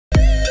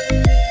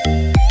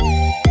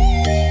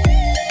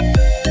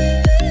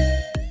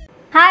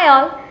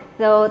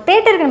So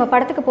தேட்டருக்கு நம்ம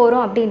படத்துக்கு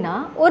போகிறோம் அப்படின்னா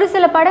ஒரு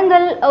சில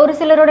படங்கள் ஒரு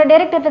சிலரோட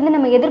டைரக்டர்லேருந்து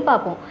நம்ம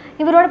எதிர்பார்ப்போம்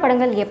இவரோட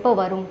படங்கள் எப்போ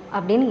வரும்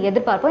அப்படின்னு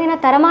எதிர்பார்ப்போம். ஏன்னா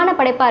தரமான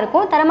படைப்பாக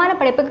இருக்கும். தரமான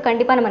படைப்புக்கு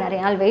கண்டிப்பாக நம்ம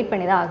நிறைய நாள் வெயிட்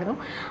பண்ணி தான் ஆகணும்.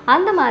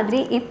 அந்த மாதிரி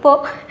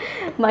இப்போது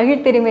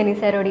மகிழ் திருமேனி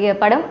சாருடைய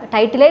படம்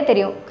டைட்டிலே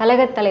தெரியும்,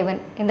 கலக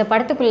தலைவன். இந்த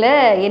படத்துக்குள்ளே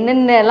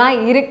என்னென்னலாம்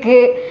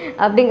இருக்குது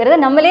அப்படிங்கிறத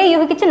நம்மளே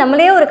யூகிச்சு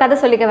நம்மளே ஒரு கதை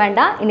சொல்லிக்க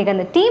வேண்டாம். இன்றைக்கி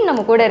அந்த டீம்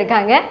நம்ம கூட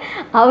இருக்காங்க,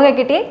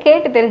 அவங்கக்கிட்டே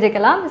கேட்டு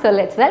தெரிஞ்சுக்கலாம். ஸோ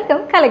லெட்ஸ்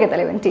வெல்கம் கலக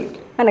தலைவன் டீம்.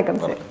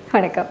 வணக்கம் சார்.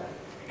 வணக்கம்.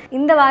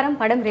 இந்த வாரம்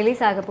படம்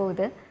ரிலீஸ் ஆக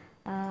போகுது.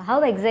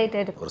 Have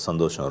excited? ஒரு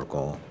சந்தோஷம்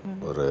இருக்கும்,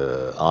 ஒரு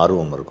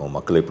ஆர்வம் இருக்கும்,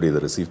 மக்கள் எப்படி இதை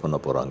ரிசீவ் பண்ண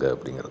போகிறாங்க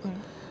அப்படிங்கிறது.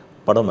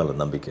 படம் மேலே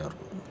நம்பிக்கையும்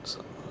இருக்கும்.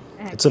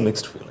 It's a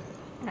mixed feeling.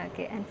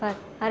 Okay. And for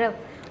Aarav,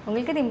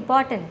 உங்களுக்கு இது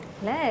இம்பார்ட்டன்ட்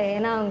இல்லை?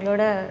 ஏன்னா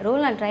அவங்களோட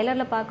ரோல் நான்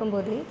ட்ரைலரில்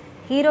பார்க்கும்போது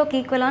ஹீரோக்கு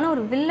ஈக்குவலான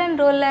ஒரு வில்லன்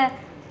ரோலில்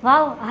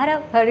வாவ்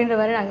ஆரவ் அப்படின்ற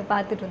மாதிரி நாங்கள்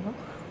பார்த்துட்டு இருந்தோம்.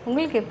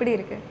 உங்களுக்கு எப்படி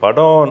இருக்குது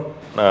படம்?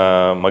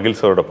 மகிழ்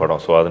சாரோட படம்,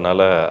 ஸோ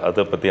அதனால்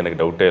அதை பற்றி எனக்கு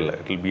டவுட்டே இல்லை.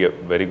 It will be a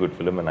very good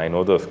film and I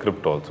know the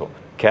script also.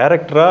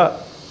 கேரக்டராக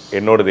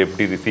என்னோடது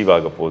எப்படி ரிசீவ்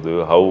ஆக போகுது,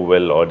 ஹவு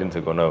வெல்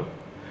ஆடியன்ஸுக்கு ஒன்று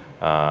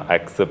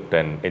அக்செப்ட்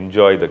அண்ட்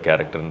என்ஜாய் த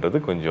கேரக்டர்ன்றது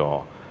கொஞ்சம்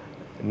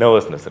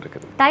நர்வஸ்னஸ்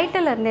இருக்குது.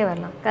 டைட்டில் இருந்தே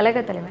வரலாம்,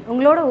 கலக தலைவன்.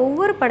 உங்களோட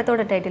ஒவ்வொரு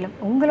படத்தோட டைட்டிலும்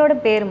உங்களோட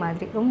பேர்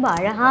மாதிரி ரொம்ப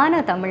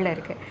அழகான தமிழில்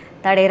இருக்குது.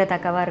 தடையிற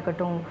தக்கவாக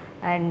இருக்கட்டும்,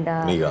 அண்ட்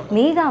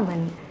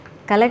மீகாமன்,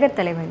 கலக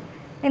தலைவன்.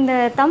 இந்த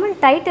தமிழ்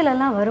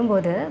டைட்டிலெல்லாம்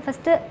வரும்போது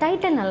ஃபஸ்ட்டு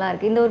டைட்டில்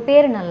நல்லாயிருக்கு, இந்த ஒரு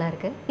பேர்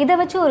நல்லாயிருக்கு, இதை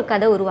வச்சு ஒரு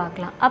கதை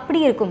உருவாக்கலாம் அப்படி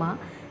இருக்குமா?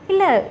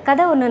 இல்லை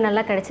கதை ஒன்று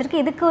நல்லா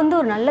கிடச்சிருக்கு, இதுக்கு வந்து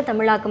ஒரு நல்ல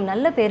தமிழாக்கம்,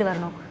 நல்ல பேர்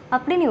வரணும்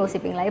அப்படின்னு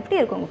யோசிப்பீங்களா? எப்படி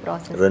இருக்கும் உங்கள்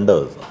ப்ராசஸ்?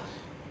 ரெண்டாவது தான்,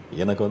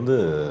 எனக்கு வந்து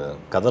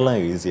கதைலாம்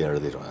ஈஸியாக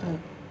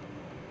எழுதிடுவேன்.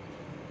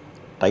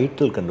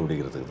 டைட்டில்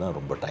கண்டுபிடிக்கிறதுக்கு தான்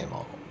ரொம்ப டைம்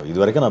ஆகும்.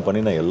 இது வரைக்கும் நான்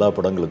பண்ணின எல்லா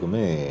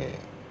படங்களுக்குமே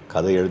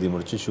கதை எழுதி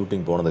முடித்து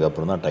ஷூட்டிங்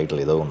போனதுக்கப்புறம் தான்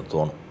டைட்டில் ஏதோ ஒன்று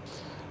தோணும்.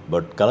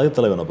 பட் கலக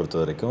தலைவனை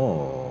பொறுத்த வரைக்கும்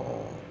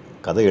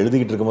கதை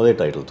எழுதிக்கிட்டு இருக்கும்போதே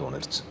டைட்டில்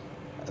தோணிடுச்சு.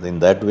 அது இன்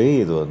தேட் வே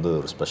இது வந்து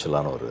ஒரு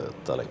ஸ்பெஷலான ஒரு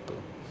தலைப்பு.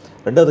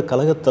 ரெண்டாவது,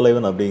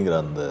 கலகத்தலைவன் அப்படிங்கிற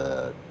அந்த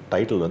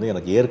டைட்டில் வந்து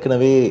எனக்கு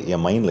ஏற்கனவே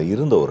என் மைண்டில்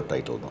இருந்த ஒரு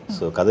டைட்டில் தான்.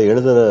 ஸோ கதை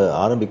எழுத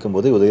ஆரம்பிக்கும்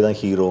போதே உதய் தான்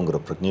ஹீரோங்கிற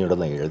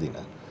பிரச்சனையோடு தான்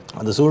எழுதினேன்.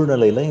 அந்த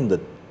சூழ்நிலையில்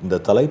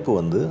இந்த தலைப்பு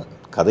வந்து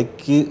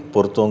கதைக்கு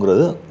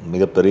பொருத்தங்கிறது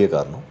மிகப்பெரிய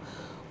காரணம்.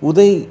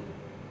 உதய்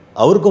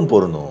அவருக்கும்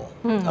பொருந்தும்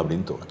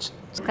அப்படின்னு தோணுச்சு.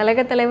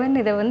 கலகத்தலைவன்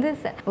இதை வந்து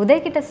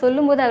உதய்கிட்ட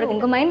சொல்லும் போது அவருக்கு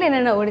உங்கள் மைண்டில்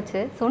என்னென்ன ஓடிச்சு?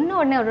 சொன்ன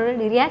உடனே அவரோட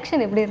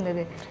ரியாக்ஷன் எப்படி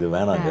இருந்தது? இது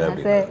வேணாங்க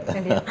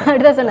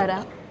அப்படிதான் சொன்னாரா?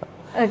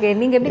 ஓகே,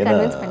 நீங்கள் எப்படி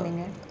கன்வின்ஸ்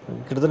பண்ணீங்க?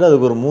 கிட்டத்தட்ட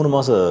அதுக்கு ஒரு 3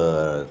 மாதம்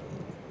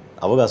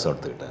அவகாசம்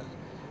எடுத்துக்கிட்டேன்.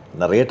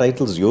 நிறைய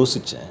டைட்டில்ஸ்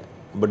யோசித்தேன்.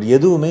 பட்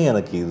எதுவுமே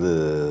எனக்கு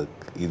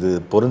இது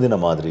பொருந்தின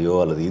மாதிரியோ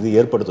அல்லது இது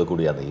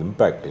ஏற்படுத்தக்கூடிய அந்த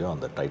இம்பேக்டையோ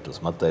அந்த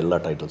டைட்டில்ஸ் மற்ற எல்லா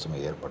டைட்டில்ஸுமே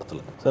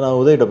ஏற்படுத்தலை. ஸோ நான்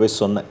உதய்கிட்ட போய்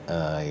சொன்னேன்,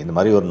 இந்த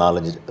மாதிரி ஒரு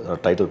 4-5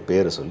 டைட்டில்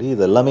பேரை சொல்லி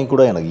இது எல்லாமே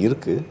கூட எனக்கு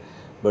இருக்குது,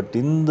 பட்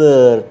இந்த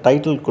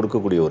டைட்டில்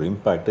கொடுக்கக்கூடிய ஒரு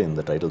இம்பேக்டை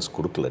இந்த டைட்டில்ஸ்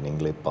கொடுக்கல,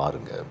 நீங்களே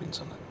பாருங்கள் அப்படின்னு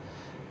சொன்னேன்.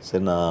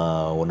 சரி,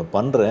 நான் ஒன்று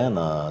பண்ணுறேன்,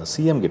 நான்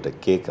சிஎம் கிட்ட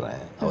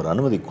கேட்குறேன், அவர்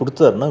அனுமதி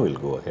கொடுத்தாருன்னா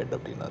வில் கோ ஹெட்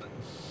அப்படின்னாரு.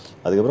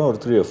 அதுக்கப்புறம் ஒரு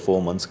 3 or 4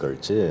 months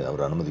கழித்து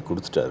அவர் அனுமதி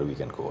கொடுத்துட்டாரு, வி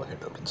கேன் கோ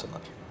ஹெட் அப்படின்னு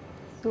சொன்னார்.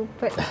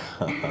 சூப்பர்.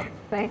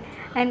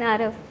 அண்ட்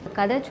ஆரவ்,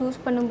 கதை சூஸ்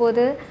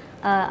பண்ணும்போது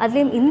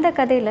அதுலேயும் இந்த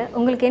கதையில்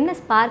உங்களுக்கு என்ன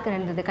ஸ்பார்க்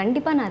இருந்தது?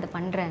 கண்டிப்பாக நான் அதை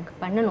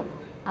பண்ணணும்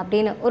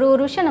அப்படின்னு ஒரு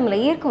விஷயம் நம்மளை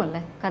ஈர்க்கும்ல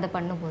கதை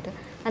பண்ணும்போது,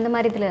 அந்த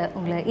மாதிரி இதில்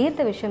உங்களை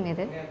ஈர்த்த விஷயம்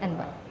எது?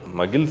 என்பா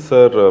மகிழ்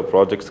சார்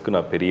ப்ராஜெக்ட்ஸ்க்கு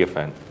நான் பெரிய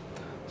ஃபேன்.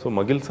 ஸோ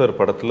மகிழ் சார்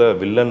படத்தில்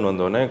வில்லன்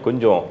வந்தோடனே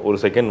கொஞ்சம் ஒரு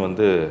செகண்ட்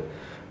வந்து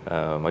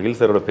மகிழ்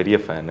சாரோட பெரிய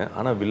ஃபேனு,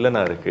 ஆனால்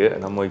வில்லனாக இருக்குது,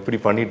 நம்ம இப்படி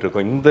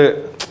பண்ணிகிட்ருக்கோம்,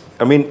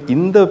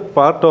 இந்த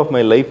பார்ட் ஆஃப்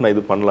மை லைஃப் நான்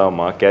இது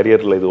பண்ணலாமா,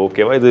 கேரியரில் இது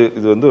ஓகேவா,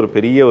 இது வந்து ஒரு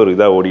பெரிய ஒரு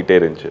இதாக ஓடிட்டே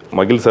இருந்துச்சு.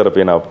 மகிழ் சாரை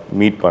போய் நான்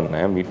மீட்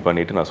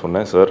பண்ணிவிட்டு நான்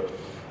சொன்னேன், சார்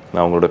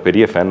நான் உங்களோட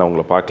பெரிய ஃபேன், நான்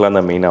உங்களை பார்க்கலாம்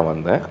தான் மெயினாக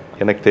வந்தேன்,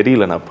 எனக்கு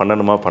தெரியல நான்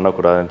பண்ணணுமா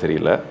பண்ணக்கூடாதுன்னு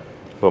தெரியல.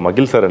 இப்போ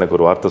மகிழ் சார் எனக்கு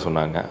ஒரு வார்த்தை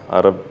சொன்னாங்க,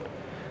 ஆரவ்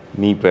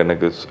நீ இப்போ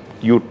எனக்கு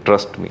யூ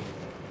ட்ரஸ்ட் மீ,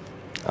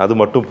 அது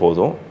மட்டும்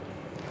போதும்,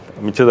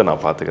 மிச்சத்தை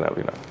நான் பார்த்துக்கிறேன்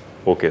அப்படின்னா.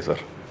 Okay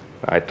sir,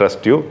 I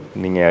trust you,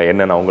 நீங்கள்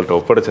என்ன நான் உங்கள்கிட்ட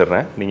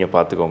ஒப்படைச்சிட்றேன், நீங்கள்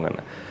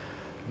பார்த்துக்கோங்கன்னு.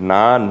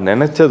 நான்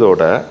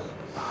நினச்சதோட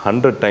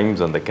 100 times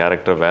அந்த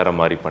கேரக்டர் வேறு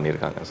மாதிரி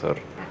பண்ணியிருக்காங்க சார்.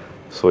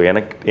 ஸோ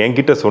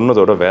என்கிட்ட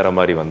சொன்னதோட வேறு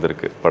மாதிரி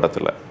வந்திருக்கு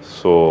படத்தில்.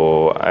 So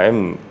I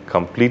am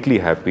completely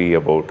happy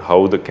about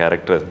how the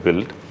character is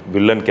built.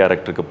 Villain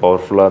கேரக்டருக்கு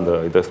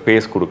பவர்ஃபுல்லாக இதை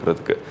ஸ்பேஸ்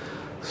கொடுக்குறதுக்கு.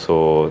 So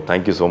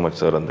thank you so much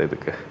sir அந்த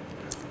இதுக்கு.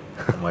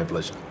 My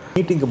pleasure.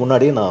 மீட்டிங்க்கு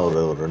முன்னாடியே நான்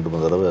ஒரு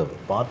 2-3 தடவை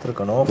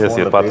பார்த்துருக்கணும்,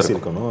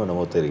 பேசியிருக்கணும்,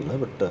 என்னமோ தெரியல.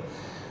 பட்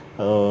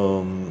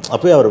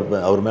அப்போயே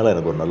அவர் மேலே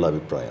எனக்கு ஒரு நல்ல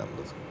அபிப்பிராயம் இருந்தது.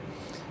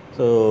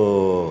 ஸோ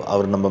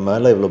அவர் நம்ம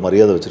மேலே இவ்வளோ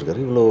மரியாதை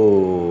வச்சுருக்காரு, இவ்வளோ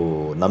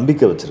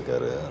நம்பிக்கை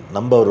வச்சுருக்காரு,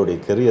 நம்ம அவருடைய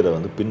கெரியரை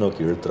வந்து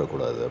பின்னோக்கி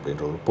இழுத்துடக்கூடாது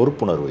அப்படின்ற ஒரு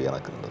பொறுப்புணர்வு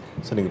எனக்கு இருந்தது.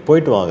 ஸோ நீங்கள்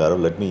போயிட்டு வாங்க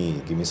Aarav, let me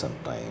give me some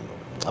time.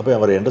 அப்போ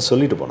அவர் என்கிட்ட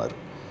சொல்லிட்டு போனார்,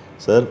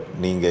 சார்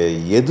நீங்கள்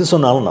எது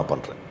சொன்னாலும் நான்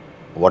பண்ணுறேன்,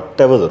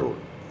 வாட் எவர் த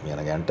ரூல்,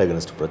 எனக்கு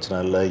ஆன்டகனிஸ்ட் பிரச்சனை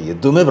இல்லை,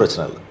 எதுவுமே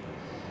பிரச்சனை இல்லை,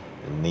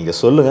 நீங்கள்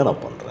சொல்லுங்கள்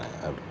நான் பண்ணுறேன்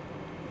அப்படி.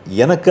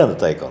 எனக்கு அந்த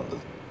தயக்கம்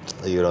வந்தது,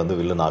 இவரை வந்து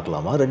வில்லன்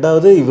ஆக்கலாமா,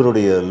 ரெண்டாவது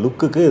இவருடைய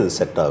லுக்குக்கு இது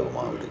செட்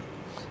ஆகுமா அப்படின்னு.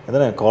 And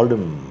then I called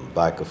him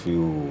back a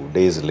few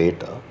days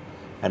later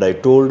and I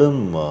டோல்டும்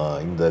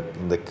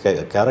இந்த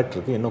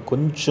கேரக்டருக்கு இன்னும்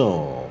கொஞ்சம்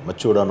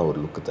மெச்சூர்டான ஒரு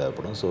லுக்கு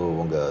தேவைப்படும். ஸோ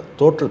உங்கள்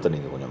தோற்றத்தை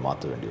நீங்கள் கொஞ்சம்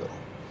மாற்ற வேண்டி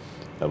வரும்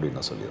அப்படின்னு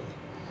நான் சொல்லியிருந்தேன்.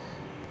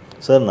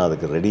 சார் நான்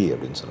அதுக்கு ரெடி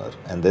அப்படின்னு சொன்னார்.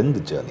 And then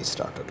the journey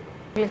started.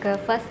 உங்களுக்கு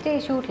ஃபஸ்ட் டே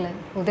ஷூட்டில்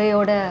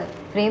உதயோட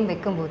ஃப்ரேம்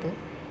வைக்கும்போது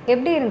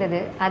எப்படி இருந்தது?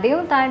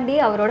 அதையும் தாண்டி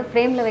அவரோட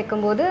ஃப்ரேமில்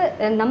வைக்கும்போது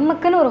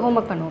நமக்குன்னு ஒரு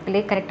ஹோம்ஒர்க் பண்ணுவோம்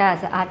இல்லையே கரெக்டாக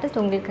ஆஸ் ஆர்டிஸ்ட்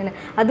உங்களுக்குன்னு.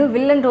 அதுவும்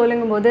வில்லன்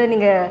ரோலுங்கும் போது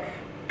நீங்கள்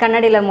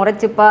கண்ணாடியில்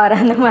முறைச்சிப்பார்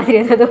அந்த மாதிரி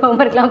ஏதாவது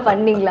ஹோம்ஒர்க்லாம்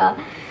பண்ணிங்களா?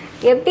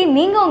 எப்படி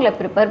நீங்கள் உங்களை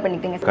ப்ரிப்பேர்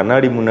பண்ணிட்டீங்க?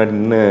 கண்ணாடி முன்னாடி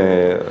நின்று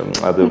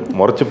அது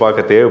முறைச்சி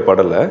பார்க்க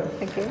தேவைப்படலை.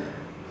 ஓகே.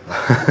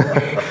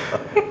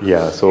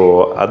 ஸோ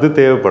அது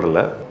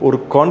தேவைப்படலை, ஒரு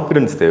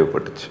கான்ஃபிடென்ஸ்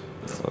தேவைப்பட்டுச்சு.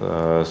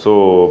 ஸோ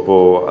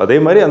இப்போது அதே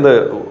மாதிரி அந்த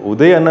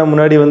உதய அண்ணா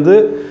முன்னாடி வந்து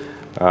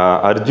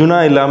அர்ஜுனா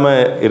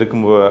இல்லாமல்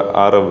இருக்கும்போது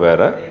ஆரவ்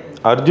வேறு,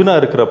 அர்ஜுனா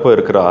இருக்கிறப்போ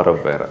இருக்கிற ஆரவ்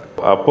வேறு.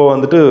 அப்போ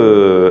வந்துட்டு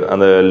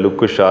அந்த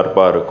லுக்கு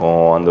ஷார்ப்பாக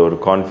இருக்கும், அந்த ஒரு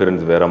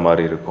கான்ஃபிடென்ஸ் வேறு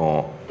மாதிரி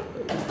இருக்கும்.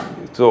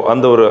 ஸோ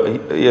அந்த ஒரு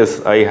S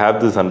I have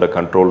this under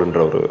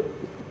கண்ட்ரோல்ன்ற ஒரு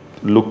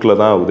லுக்கில்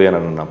தான்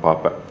உதயண்ணன் நான்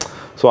பார்ப்பேன்.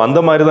 ஸோ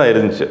அந்த மாதிரி தான்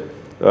இருந்துச்சு.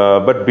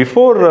 பட்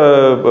பிஃபோர்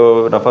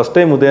நான் ஃபஸ்ட்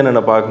டைம்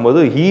உதயண்ணனை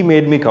பார்க்கும்போது ஹீ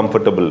மேட் மீ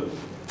கம்ஃபர்டபுள்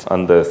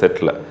அந்த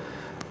settle.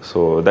 So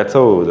that's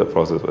how the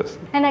process was.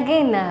 And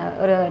again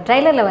ஒரு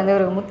ட்ரைலரில் வந்து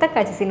ஒரு முத்த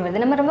காட்சி சீன்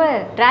வருது. நம்ம ரொம்ப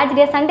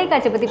ட்ராஜடியாக சண்டே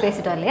காட்சியை பற்றி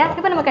பேசிட்டோம் இல்லையா?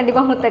 இப்போ நம்ம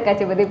கண்டிப்பாக முத்த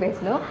காட்சியை பற்றி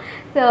பேசணும்.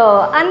 ஸோ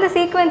அந்த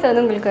சீக்வன்ஸ்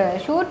வந்து உங்களுக்கு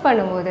ஷூட்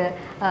பண்ணும்போது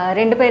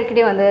 2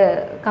 பேர்கிட்டையும் வந்து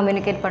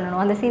கம்யூனிகேட்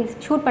பண்ணணும். அந்த சீன்ஸ்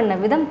ஷூட் பண்ண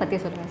விதம் பற்றி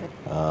சொல்லுங்கள்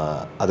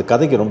சார். அது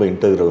கதைக்கு ரொம்ப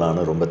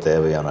இன்டெக்ரலான, ரொம்ப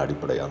தேவையான,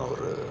 அடிப்படையான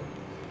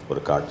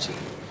ஒரு காட்சி.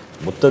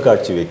 முத்த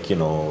காட்சி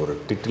வைக்கணும் ஒரு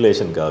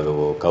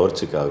டிட்டிலேஷனுக்காகவோ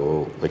கவர்ச்சிக்காகவோ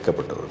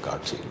வைக்கப்பட்ட ஒரு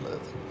காட்சி இல்லை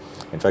அது.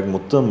 இன்ஃபேக்ட்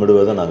முத்தம்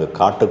விடுவதை நாங்கள்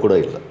காட்டக்கூட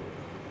இல்லை.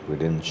 We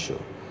didn't show.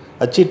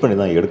 அச்சீவ் பண்ணி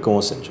தான்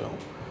எடுக்கவும் செஞ்சோம்.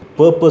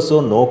 பர்பஸோ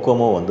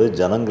நோக்கமோ வந்து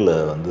ஜனங்களை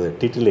வந்து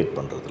டிட்டிலேட்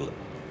பண்ணுறதில்ல.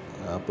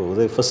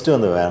 அப்போ ஃபஸ்ட்டு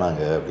வந்து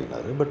வேணாங்க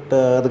அப்படின்னாரு. பட்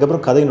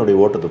அதுக்கப்புறம் கதையினுடைய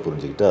ஓட்டத்தை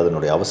புரிஞ்சுக்கிட்டு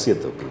அதனுடைய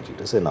அவசியத்தை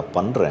புரிஞ்சுக்கிட்டு சரி நான்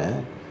பண்ணுறேன்,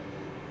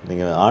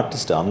 நீங்கள்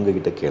ஆர்டிஸ்ட்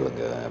அவங்கக்கிட்ட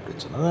கேளுங்க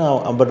அப்படின்னு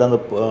சொன்னாங்க. பட் அந்த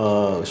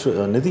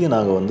நிதியை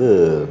நாங்கள் வந்து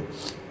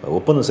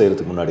ஒப்பந்தம்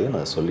செய்கிறதுக்கு முன்னாடியே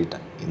நான்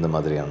சொல்லிட்டேன் இந்த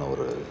மாதிரியான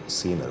ஒரு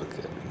சீன்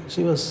இருக்குது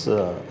அப்படின்னு.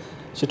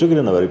 She took it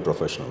in a very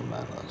professional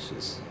manner.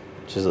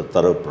 She's a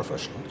thorough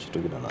professional. She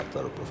took it in a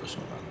thorough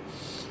professional manner.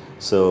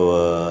 So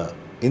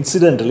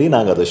incidentally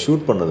நாங்கள் அதை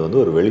ஷூட் பண்ணது வந்து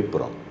ஒரு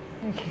வெளிப்புறம்.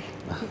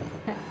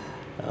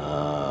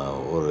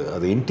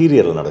 அது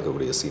இன்டீரியரில்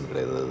நடக்கக்கூடிய சீன்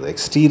கிடையாது, அது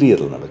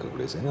எக்ஸ்டீரியரில்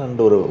நடக்கக்கூடிய சீன்.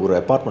 அண்ட் ஒரு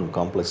அப்பார்ட்மெண்ட்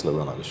காம்ப்ளெக்ஸில்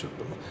தான் நாங்கள் ஷூட்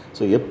பண்ணோம்.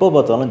 ஸோ எப்போ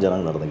பார்த்தாலும்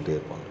ஜனங்கள் நடந்துக்கிட்டே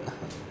இருப்பாங்க.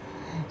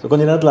 ஸோ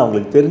கொஞ்ச நேரத்தில்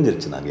அவங்களுக்கு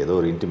தெரிஞ்சிருச்சு நாங்கள் ஏதோ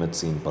ஒரு இன்டிமேட்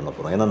சீன் பண்ண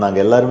போகிறோம். ஏன்னா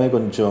நாங்கள் எல்லாருமே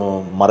கொஞ்சம்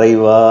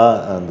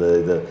மறைவாக அந்த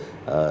இதை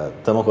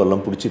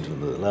தமக்கெல்லாம் பிடிச்சிட்டு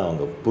இருந்ததில்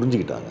அவங்க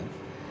புரிஞ்சுக்கிட்டாங்க.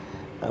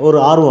 ஒரு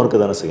ஆர்வம் இருக்க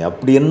தானே செய்யும்.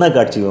 அப்படி என்ன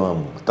காட்சியும்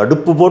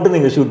தடுப்பு போட்டு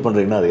நீங்கள் ஷூட்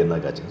பண்ணுறீங்கன்னா அது என்ன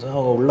காட்சி? ஸோ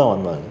அவங்க உள்ளே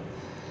வந்தாங்க.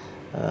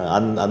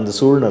 அந்த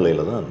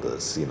சூழ்நிலையில் தான் அந்த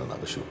சீனை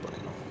நாங்கள் ஷூட்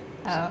பண்ணினோம்.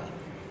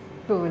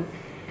 கூல்.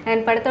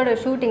 அண்ட் படத்தோட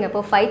ஷூட்டிங்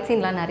அப்போ ஃபைட்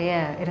சீன்லாம் நிறைய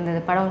இருந்தது.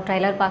 படம்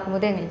ட்ரைலர்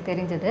பார்க்கும்போது எங்களுக்கு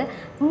தெரிஞ்சது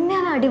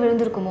உண்மையாகவே அடி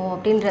விழுந்திருக்குமோ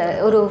அப்படின்ற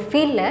ஒரு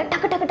ஃபீலில்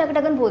டக்கு டக்கு டக்கு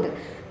டக்குன்னு போகுது.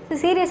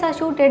 சீரியஸாக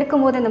ஷூட்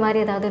எடுக்கும்போது இந்த மாதிரி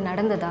ஏதாவது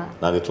நடந்ததா?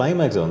 நாங்கள்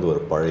கிளைமேக்ஸை வந்து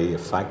ஒரு பழைய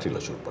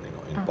ஃபேக்ட்ரியில் ஷூட்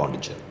பண்ணினோம் இன்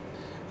பாண்டிச்சேரி.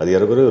 அது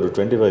ஏறக்குறைய ஒரு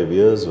 25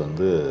 இயர்ஸ்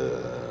வந்து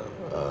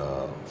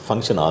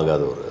ஃபங்க்ஷன்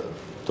ஆகாத ஒரு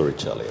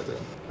தொழிற்சாலை அது.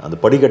 அந்த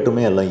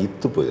படிக்கட்டுமே எல்லாம்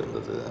இத்து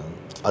போயிருந்தது.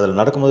 அதில்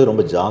நடக்கும்போது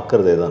ரொம்ப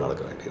ஜாக்கிரதையாக தான்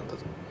நடக்க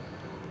வேண்டியிருந்தது.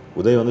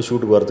 உதய் வந்து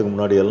ஷூட்டுக்கு வரதுக்கு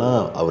முன்னாடியெல்லாம்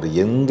அவர்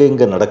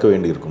எங்கெங்கே நடக்க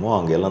வேண்டியிருக்குமோ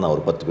அங்கெல்லாம் நான்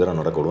ஒரு 10 பேரை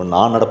நடக்க விடுவேன்.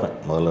 நான் நடப்பேன்,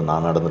 முதல்ல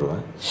நான்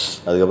நடந்துடுவேன்.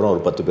 அதுக்கப்புறம்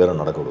ஒரு 10 பேரை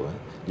நடக்க விடுவேன்.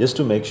 Just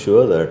to make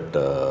sure that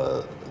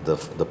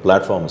the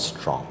platform is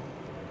strong.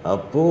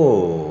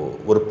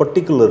 அப்போது ஒரு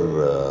பர்டிகுலர்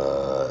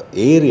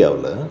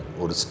ஏரியாவில்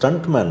ஒரு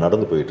ஸ்டண்ட் மேன்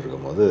நடந்து போயிட்டு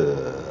இருக்கும்போது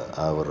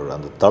அவர்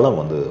அந்த தளம்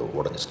வந்து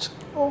உடஞ்சிச்சு.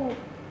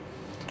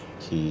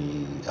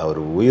 அவர்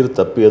உயிர்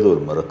தப்பியது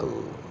ஒரு மிரக்கல்.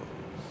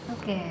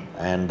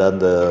 அண்ட்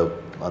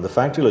அந்த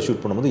ஃபேக்ட்ரியில்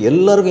ஷூட் பண்ணும்போது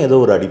எல்லாருக்கும் ஏதோ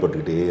ஒரு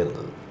அடிபட்டுக்கிட்டே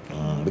இருந்தது.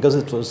 Because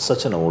it was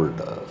such an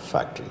old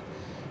factory.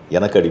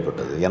 எனக்கு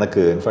அடிபட்டது,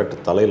 எனக்கு இன்ஃபேக்ட்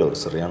தலையில் ஒரு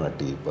சரியான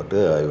அடி பட்டு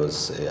ஐ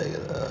வாஸ்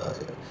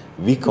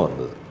வீக்கம்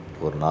இருந்தது.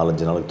 ஒரு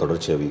 4-5 நாளுக்கு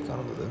தொடர்ச்சியாக வீக்கம்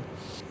இருந்தது.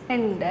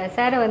 அண்ட்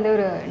சாரை வந்து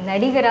ஒரு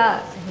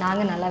நடிகராக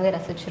நாங்கள் நல்லாவே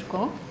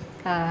ரசிச்சிருக்கோம்.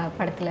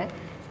 படத்தில்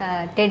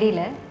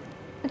டெடியில்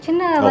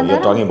சின்ன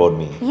talking about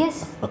me.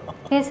 Yes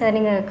sir,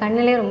 நீங்கள்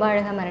கண்ணிலே ரொம்ப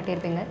அழகாக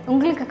மிரட்டியிருப்பீங்க.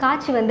 உங்களுக்கு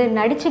காட்சி வந்து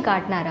நடித்து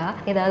காட்டினாரா?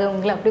 ஏதாவது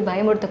உங்களை அப்படி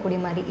பயமுறுத்தக்கூடிய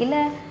மாதிரி,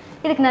 இல்லை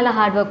இதுக்கு நல்லா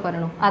ஹார்ட் ஒர்க்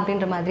பண்ணணும்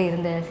அப்படின்ற மாதிரி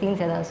இருந்த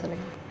சீன்ஸ் ஏதாவது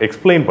சொல்லுங்கள்.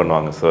 எக்ஸ்பிளைன்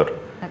பண்ணுவாங்க சார்.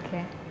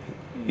 ஓகே,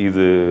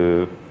 இது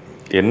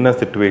என்ன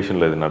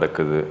சிச்சுவேஷனில் இது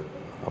நடக்குது,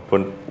 அப்போ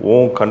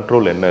உன்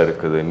கண்ட்ரோல் என்ன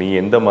இருக்குது, நீ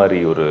எந்த மாதிரி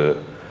ஒரு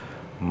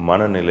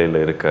மனநிலையில்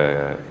இருக்க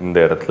இந்த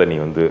இடத்துல நீ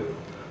வந்து,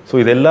 ஸோ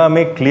இது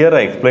எல்லாமே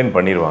கிளியராக எக்ஸ்பிளைன்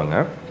பண்ணிடுவாங்க.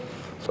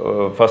 ஸோ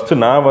ஃபஸ்ட்டு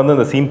நான் வந்து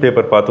அந்த சீன்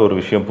பேப்பர் பார்த்து ஒரு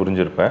விஷயம்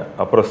புரிஞ்சிருப்பேன்.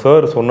 அப்புறம்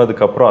சார்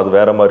சொன்னதுக்கப்புறம் அது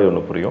வேறு மாதிரி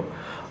ஒன்று புரியும்.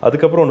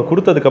 அதுக்கப்புறம் ஒன்று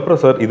கொடுத்ததுக்கப்புறம்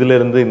சார்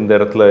இதிலேருந்து இந்த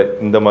இடத்துல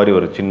இந்த மாதிரி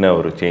ஒரு சின்ன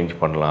ஒரு சேஞ்ச்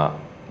பண்ணலாம்,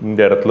 இந்த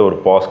இடத்துல ஒரு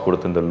பாஸ்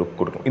கொடுத்து இந்த லுக்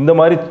கொடுக்கணும், இந்த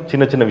மாதிரி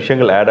சின்ன சின்ன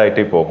விஷயங்கள் ஆட்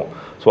ஆகிட்டே போகும்.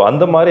 ஸோ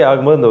அந்த மாதிரி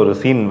ஆகும்போது இந்த ஒரு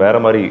சீன்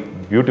வேறு மாதிரி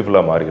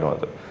பியூட்டிஃபுல்லாக மாறிடும்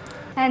அது.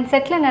 அண்ட்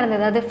செட்டில்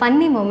நடந்தது அது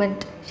ஃபன்னி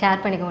மூமெண்ட்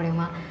ஷேர் பண்ணிக்க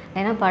முடியுமா?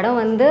 ஏன்னா படம்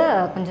வந்து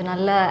கொஞ்சம்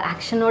நல்ல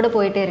ஆக்ஷனோடு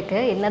போயிட்டே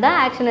இருக்குது. என்னதான்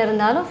ஆக்ஷன்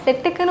இருந்தாலும்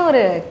செட்டுக்குன்னு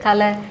ஒரு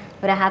கலை,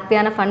 ஒரு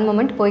ஹாப்பியான ஃபன்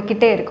மூமெண்ட்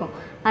போய்கிட்டே இருக்கும்.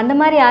 அந்த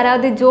மாதிரி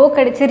யாராவது ஜோக்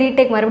அடித்து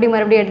ரீடேக்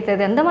மறுபடியும்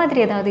எடுத்தது அந்த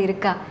மாதிரி ஏதாவது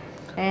இருக்கா?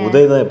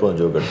 உதய் தான் இப்போ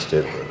ஜோக் அடிச்சுட்டே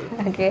இருப்பாரு.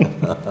 ஓகே.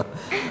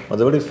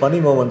 மற்றபடி ஃபனி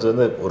மூமெண்ட்ஸ்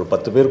வந்து ஒரு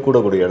 10 பேர்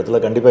கூடக்கூடிய இடத்துல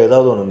கண்டிப்பாக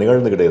ஏதாவது ஒன்று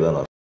நிகழ்ந்துக்கிட்டே தான்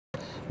இருக்கும்.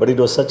 But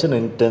it was such an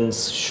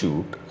intense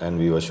shoot and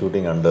we was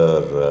shooting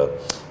under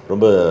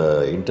ரொம்ப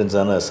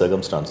இன்டென்ஸான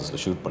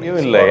சர்க்கம்ஸ்டான்சஸில் ஷூட் பண்ணி.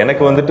 இல்லை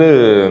எனக்கு வந்துட்டு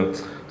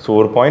ஸோ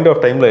ஒரு பாயிண்ட் ஆஃப்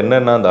டைமில்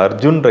என்னென்னா அந்த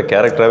அர்ஜுன்ற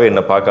கேரக்டராகவே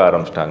என்னை பார்க்க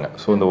ஆரம்பிச்சிட்டாங்க.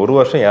 ஸோ இந்த ஒரு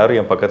வருஷம் யாரும்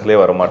என் பக்கத்துலேயே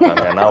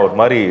வரமாட்டாங்க. நான் ஒரு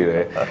மாதிரி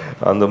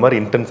அந்த மாதிரி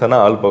இன்டென்ஸான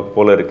ஆள்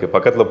போல் இருக்குது.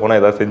 பக்கத்தில் போனால்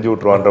ஏதாவது செஞ்சு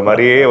விட்ருவான்ற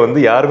மாதிரியே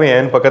வந்து யாருமே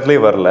என்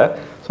பக்கத்துலேயே வரல.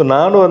 ஸோ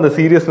நானும் அந்த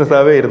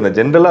சீரியஸ்னஸாகவே இருந்தேன்.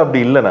 ஜென்ரலாக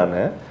அப்படி இல்லை நான்.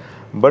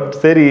 பட்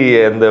சரி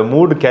அந்த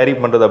மூடு கேரி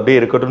பண்ணுறது அப்படியே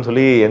இருக்கட்டும்னு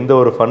சொல்லி எந்த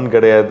ஒரு ஃபன்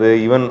கிடையாது.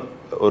 ஈவன்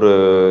ஒரு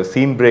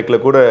சீன்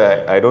பிரேக்கில் கூட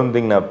ஐ டோன்ட்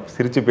திங்க் நான்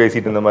சிரித்து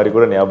பேசிட்டு இருந்த மாதிரி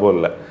கூட ஞாபகம்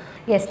இல்லை.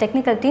 எஸ்,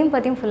 டெக்னிக்கல் டீம்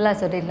பற்றியும் ஃபுல்லாக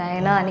சொல்லிடலாம்.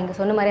 ஏன்னா நீங்கள்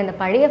சொன்ன மாதிரி அந்த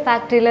பழைய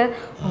ஃபேக்ட்ரியில்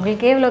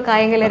உங்களுக்கே இவ்வளோ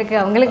காயங்கள் இருக்குது,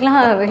 அவங்களுக்குலாம்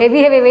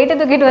ஹெவி வெயிட்டை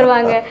தூக்கிட்டு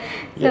வருவாங்க.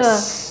 ஸோ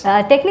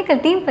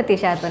டெக்னிக்கல் டீம் பற்றி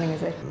ஷேர்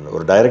பண்ணுங்கள் சார்.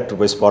 ஒரு டைரக்டர்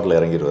போய் ஸ்பாட்டில்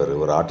இறங்கிடுவார்,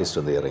 ஒரு ஆர்டிஸ்ட்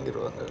வந்து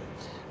இறங்கிடுவாங்க.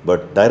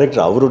 பட்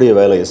டைரக்டர் அவருடைய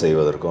வேலையை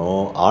செய்வதற்கும்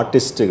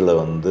ஆர்டிஸ்ட்டுகளை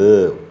வந்து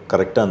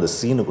கரெக்டாக அந்த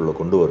சீனுக்குள்ளே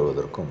கொண்டு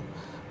வருவதற்கும்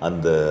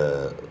அந்த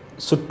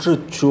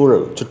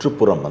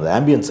சுற்றுப்புறம் அந்த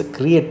ஆம்பியன்ஸை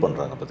க்ரியேட்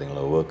பண்ணுறாங்க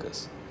பார்த்தீங்களா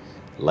ஒர்க்கர்ஸ்,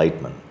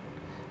 லைட்மேன்,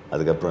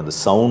 அதுக்கப்புறம் இந்த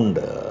சவுண்ட்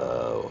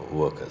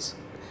ஒர்க்கர்ஸ்,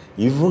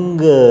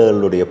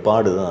 இவங்களுடைய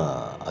பாடு தான்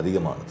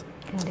அதிகமானது,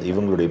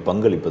 இவங்களுடைய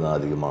பங்களிப்பு தான்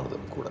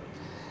அதிகமானதும் கூட.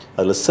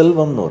 அதில்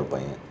செல்வம்னு ஒரு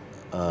பையன்,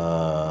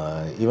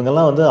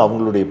 இவங்கெல்லாம் வந்து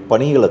அவங்களுடைய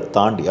பணிகளை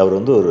தாண்டி அவர்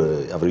வந்து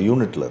அவர்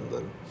யூனிட்டில்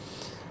இருந்தார்.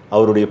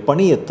 அவருடைய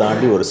பணியை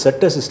தாண்டி ஒரு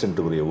செட்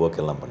அசிஸ்டண்ட்டுக்குரிய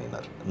ஒர்க் எல்லாம்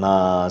பண்ணினார்.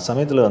 நான்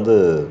சமயத்தில் வந்து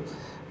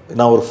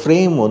நான் ஒரு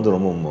ஃப்ரேம் வந்து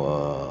ரொம்ப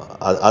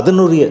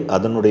அதனுடைய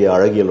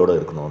அழகியலோடு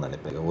இருக்கணும்னு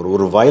நினைப்பேன்.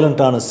 ஒரு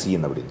வயலண்ட்டான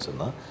சீன் அப்படின்னு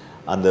சொன்னால்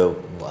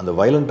அந்த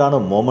வயலண்ட்டான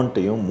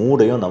மோமெண்ட்டையும்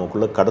மூடையும்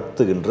நமக்குள்ளே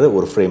கடத்துகின்ற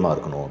ஒரு ஃப்ரேமாக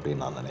இருக்கணும்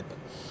அப்படின்னு நான்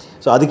நினைப்பேன்.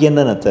 ஸோ அதுக்கு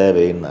என்னென்ன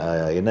தேவை,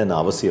 என்னென்ன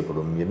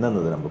அவசியப்படும்,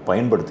 என்னென்ன நம்ம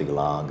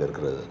பயன்படுத்திக்கலாம் அங்கே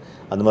இருக்கிறது,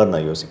 அந்த மாதிரி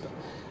நான் யோசிப்பேன்.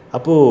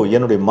 அப்போது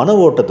என்னுடைய மன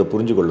ஓட்டத்தை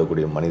புரிஞ்சு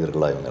கொள்ளக்கூடிய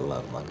மனிதர்களாக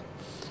இவங்கெல்லாம் இருந்தாங்க.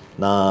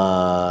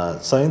 நான்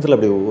சமயத்தில்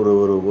அப்படி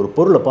ஒரு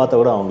பொருளை பார்த்தா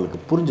கூட அவங்களுக்கு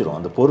புரிஞ்சிடும்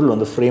அந்த பொருள்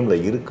வந்து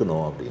ஃப்ரேமில்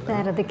இருக்கணும் அப்படின்னு.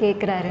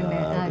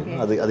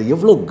 அது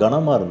எவ்வளோ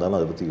கனமாக இருந்தாலும்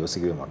அதை பற்றி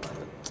யோசிக்கவே மாட்டாங்க,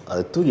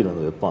 அதை தூக்கிட்டு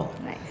வந்து வைப்பாங்க.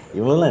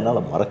 இவங்களெல்லாம்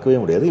என்னால் மறக்கவே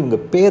முடியாது. இவங்க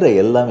பேரை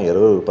எல்லாமே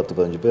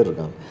 10-15 பேர்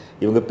இருக்காங்க.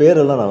 இவங்க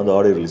பேரெல்லாம் நான் வந்து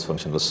ஆடியோ ரிலீஸ்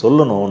ஃபங்க்ஷனில்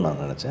சொல்லணும்னு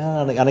நான் நினச்சேன்.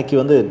 அன்றைக்கி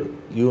வந்து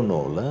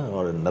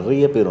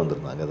நிறைய பேர்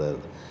வந்திருந்தாங்க.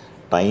 அதாவது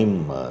டைம்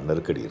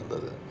நெருக்கடி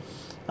இருந்தது,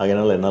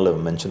 அதனால் என்னால்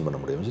மென்ஷன் பண்ண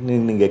முடியும்.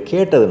 நீங்கள்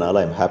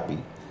கேட்டதுனால ஐம் ஹாப்பி.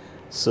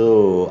 ஸோ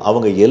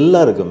அவங்க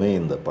எல்லாருக்குமே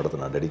இந்த படத்தை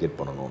நான் டெடிகேட்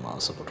பண்ணணும்னு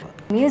ஆசைப்பட்றேன்.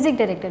 மியூசிக்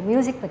டைரக்டர்,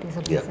 மியூசிக் பற்றி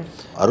சொல்லுங்கள்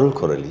சார். அருள்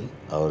குரலி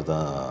அவர்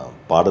தான்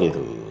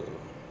பாடல்கள்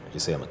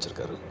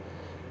இசையமைச்சிருக்காரு.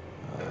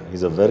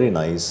 Is a very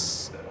nice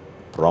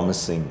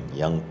promising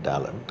young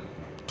talent.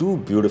 2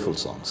 beautiful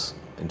songs.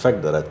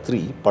 In fact there are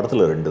 3,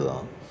 படத்தில் 2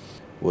 தான்.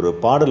 ஒரு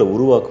பாடலை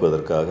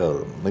உருவாக்குவதற்காக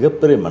அவர்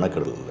மிகப்பெரிய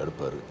மெனக்கடல்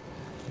எடுப்பார்.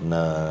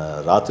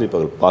 ராத்திரி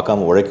பகல்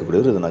பார்க்காம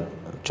உழைக்கக்கூடியவர். இது நான்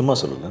சும்மா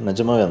சொல்லலை,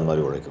 நிஜமாகவே அந்த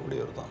மாதிரி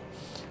உழைக்கக்கூடியவர் தான்.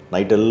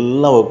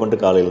 நைட்டெல்லாம் ஒர்க்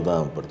பண்ணிட்டு காலையில்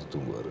தான் படுத்து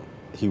தூங்குவார்.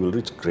 He will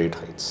reach great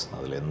heights,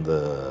 அதில் எந்த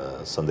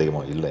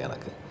சந்தேகமும் இல்லை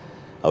எனக்கு.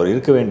 அவர்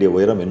இருக்க வேண்டிய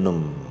உயரம் இன்னும்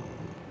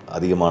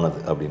அதிகமானது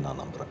அப்படின்னு நான்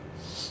நம்புகிறேன்.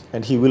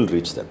 And he will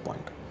reach that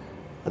point.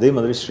 அதே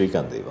மாதிரி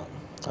ஸ்ரீகாந்த் தேவா,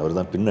 அவர்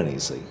தான் பின்னணி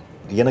இசை.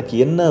 எனக்கு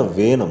என்ன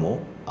வேணுமோ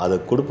அதை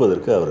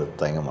கொடுப்பதற்கு அவர்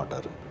தயங்க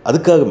மாட்டார்,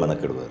 அதுக்காக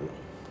மெனக்கிடுவார்.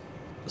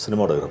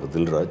 சினிமாட்டோகிராஃபர்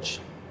தில்ராஜ்,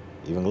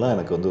 இவங்களாம்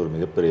எனக்கு வந்து ஒரு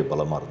மிகப்பெரிய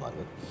பலமாக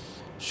இருந்தாங்க.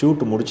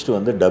 ஷூட் முடிச்சுட்டு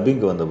வந்து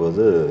டப்பிங்க்கு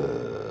வந்தபோது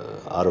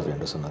ஆரவ்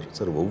என்று சொன்னார்,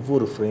 சார்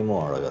ஒவ்வொரு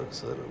ஃப்ரேமும் அழகாக இருக்குது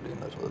சார்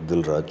அப்படின்னார்.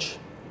 Dilraj,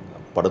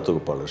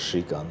 படத்தொகுப்பாளர்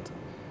Srikanth,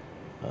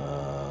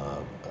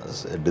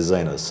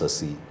 designer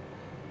Sasi,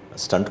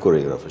 stunt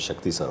choreographer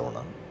சக்தி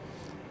சரவணன்,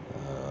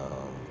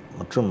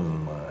 மற்றும்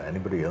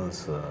எனிபடி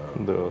எல்ஸ்,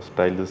 இந்த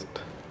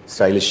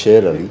ஸ்டைலிஷ்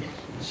ஷேர் அலி.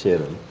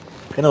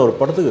 ஏன்னா ஒரு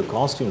படத்துக்கு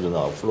காஸ்டியூம்ஸ்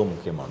வந்து அவ்வளோ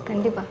முக்கியமானது.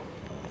 கண்டிப்பாக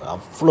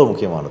அவ்வளோ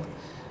முக்கியமானது.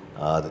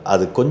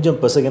 அது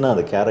கொஞ்சம் பிசகினா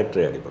அந்த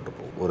கேரக்டரே அடிபட்டு போகும்.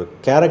 ஒரு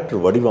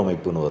கேரக்டர்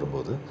வடிவமைப்புன்னு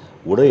வரும்போது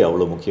உடை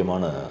அவ்வளோ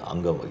முக்கியமான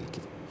அங்கம்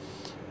வகிக்குது.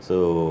 ஸோ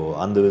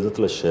அந்த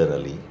விதத்தில் ஷேர்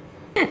அலி.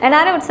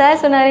 ஆரவ்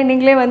சார் சொன்னார்,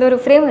 நீங்களே வந்து ஒரு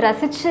ஃப்ரேம்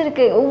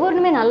ரசிச்சிருக்கு,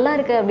 ஒவ்வொன்றுமே நல்லா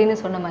இருக்குது அப்படின்னு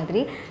சொன்ன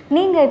மாதிரி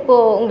நீங்கள்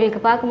இப்போது உங்களுக்கு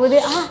பார்க்கும்போது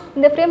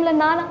இந்த ஃப்ரேமில்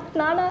நானா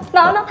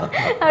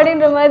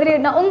அப்படின்ற மாதிரி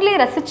நான் உங்களே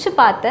ரசித்து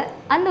பார்த்த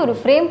அந்த ஒரு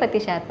ஃப்ரேம் பற்றி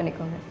ஷேர்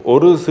பண்ணிக்கோங்க.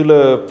 ஒரு சில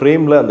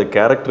ஃப்ரேமில் அந்த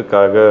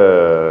கேரக்டருக்காக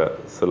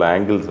சில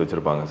ஆங்கிள்ஸ்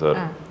வச்சுருப்பாங்க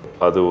சார்.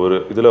 அது ஒரு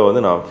இதில்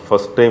வந்து நான்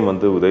ஃபஸ்ட் டைம்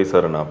வந்து உதய்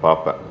சாரை நான்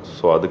பார்ப்பேன்.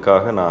 ஸோ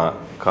அதுக்காக நான்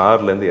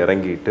கார்லேருந்து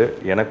இறங்கிட்டு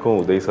எனக்கும்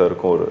உதய்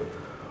சாருக்கும்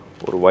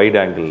ஒரு வைட்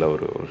ஆங்கிளில்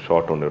ஒரு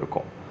ஷாட் ஒன்று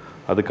இருக்கும்.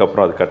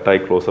 அதுக்கப்புறம் அது கட்டாயி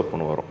க்ளோஸ்அப்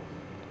ஒன்று வரும்.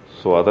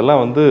 ஸோ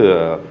அதெல்லாம் வந்து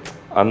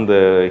அந்த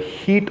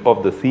ஹீட்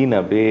ஆஃப் த சீன்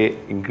அப்படியே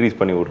இன்க்ரீஸ்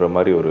பண்ணி விடுற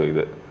மாதிரி ஒரு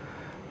இது.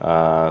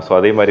 ஸோ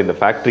அதே மாதிரி இந்த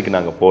ஃபேக்ட்ரிக்கு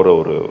நாங்கள் போகிற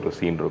ஒரு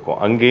சீன் இருக்கும்.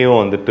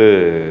 அங்கேயும் வந்துட்டு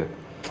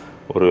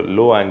ஒரு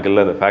லோ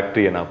ஆங்கிளில் அந்த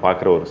ஃபேக்ட்ரியை நான்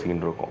பார்க்குற ஒரு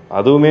சீன் இருக்கும்.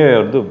 அதுவுமே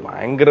வந்து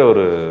பயங்கர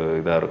ஒரு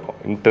இதாக இருக்கும்,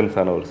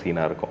 இன்டென்ஸான ஒரு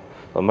சீனாக இருக்கும்.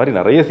 அது மாதிரி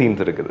நிறைய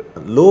சீன்ஸ் இருக்குது.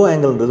 லோ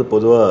ஆங்கிள்ன்றது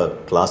பொதுவாக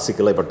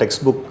கிளாசிக்கலாக இப்போ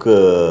டெக்ஸ்ட் புக்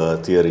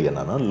தியரி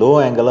என்னென்னா, லோ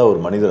ஆங்கிளாக ஒரு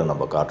மனிதரை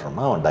நம்ம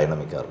காட்டுறோம்னா அவன்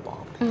டைனமிக்காக இருப்பான்.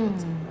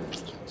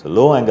 ஸோ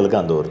லோ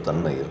ஆங்கிளுக்கு அந்த ஒரு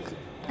தன்மை இருக்குது.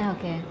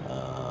 ஓகே,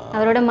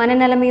 அவரோட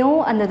மனநிலைமையும்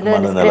அந்த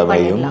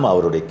மனநிலைமையும்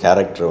அவருடைய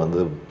கேரக்டரை வந்து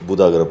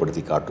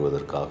பூதாகரப்படுத்தி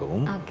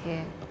காட்டுவதற்காகவும்,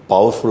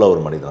 பவர்ஃபுல்லாக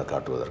ஒரு மனிதனை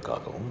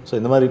காட்டுவதற்காகவும். ஸோ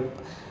இந்த மாதிரி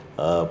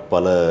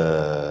பல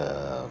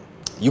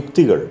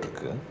யுக்திகள்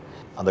இருக்குது.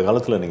 அந்த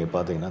காலத்தில் நீங்கள்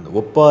பார்த்தீங்கன்னா இந்த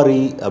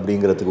ஒப்பாரி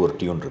அப்படிங்கிறதுக்கு ஒரு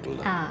டியூன்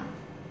இருக்குல்ல,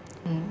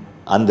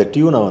 அந்த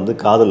டியூனை வந்து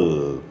காதல்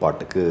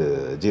பாட்டுக்கு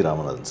ஜி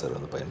ராமநாதன் சார்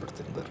வந்து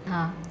பயன்படுத்தியிருந்தார்.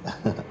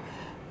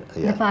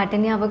 அந்த பாட்டு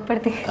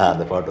ஞாபகப்படுத்தி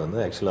அந்த பாட்டு வந்து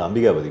ஆக்சுவலாக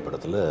அம்பிகாபதி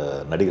படத்தில்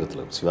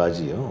நடிகரத்தில்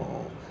சிவாஜியும்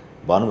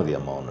பானுமதி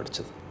அம்மாவும்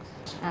நடித்தது.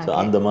 ஸோ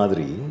அந்த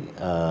மாதிரி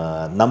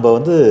நம்ம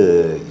வந்து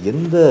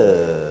எந்த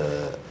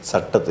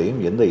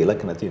சட்டத்தையும் எந்த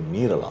இலக்கணத்தையும்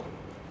மீறலாம்.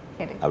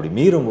 அப்படி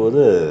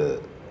மீறும்போது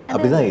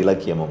அப்படிதான்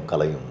இலக்கியமும்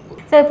கலையும்.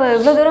 சார், இப்போ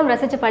இவ்வளோ தூரம்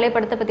ரசித்த பழைய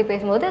படத்தை பற்றி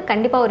பேசும்போது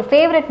கண்டிப்பாக ஒரு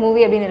ஃபேவரட்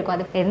மூவி அப்படின்னு இருக்கும்.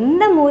 அது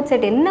எந்த மூட்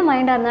செட் என்ன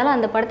மைண்டாக இருந்தாலும்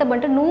அந்த படத்தை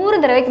பண்ணிட்டு 100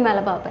 தடவைக்கு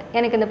மேலே பார்ப்பேன்.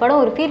 எனக்கு இந்த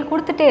படம் ஒரு ஃபீல்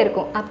கொடுத்துட்டே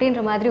இருக்கும்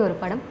அப்படின்ற மாதிரி ஒரு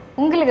படம்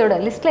உங்களோட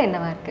லிஸ்ட்டில்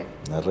என்னவா இருக்குது?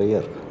 நிறைய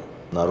இருக்குது.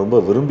 நான் ரொம்ப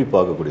விரும்பி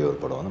பார்க்கக்கூடிய ஒரு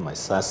படம் வந்து மை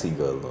சாசி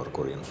கேர்ள்னு ஒரு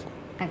கொரியன் ஃபிலிம்.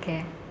 ஓகே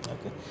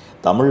ஓகே,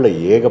 தமிழில்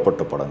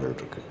ஏகப்பட்ட படங்கள்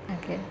இருக்குது.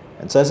 Okay,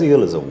 and sassy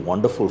girl is a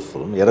wonderful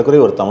film.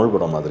 ஏறக்குறைய ஒரு தமிழ்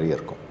படம் மாதிரியே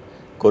இருக்கும்.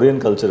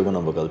 கொரியன் கல்ச்சருக்கும்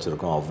நம்ம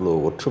கல்ச்சருக்கும் அவ்வளோ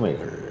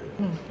ஒற்றுமைகள்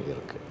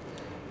இருக்குது.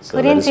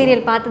 கொரியன்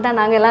சீரியல் பார்த்து தான்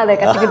நாங்கள் எல்லாம் அதை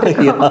கற்றுக்கிட்டு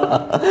இருக்கோம்.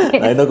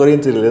 நான் இன்னும்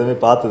கொரியன் சீரியல் எதுவுமே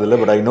பார்த்ததில்லை,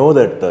 but I know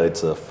that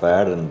it's a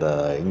fat. And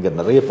இங்கே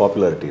நிறைய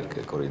பாப்புலாரிட்டி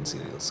இருக்குது கொரியன்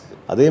சீரியல்ஸ்க்கு.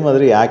 அதே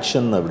மாதிரி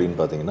ஆக்ஷன் அப்படின்னு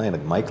பார்த்தீங்கன்னா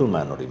எனக்கு மைக்கேல்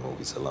மேனோடைய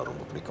மூவிஸ் எல்லாம்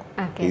ரொம்ப பிடிக்கும்.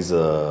 Is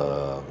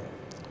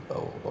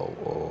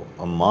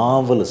a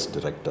marvellous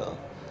director.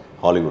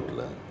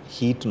 ஹாலிவுட்டில்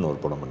ஹீட்னு ஒரு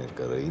படம்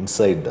பண்ணியிருக்காரு,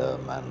 இன்சைட்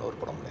மேன் ஒரு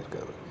படம்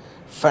பண்ணியிருக்காரு.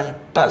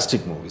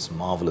 Fantastic movies,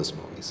 marvellous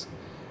movies.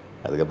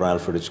 அதுக்கப்புறம்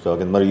ஆல்ஃப்ரெட்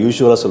ஹிட்ச்காக், இந்த மாதிரி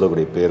யூஸ்வலாக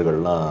சொல்லக்கூடிய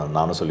பேர்கள்லாம்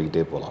நானும்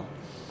சொல்லிக்கிட்டே போகலாம்.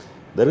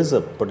 There is a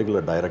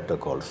particular director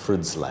called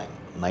Fritz Lang.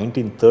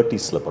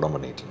 1930s படம்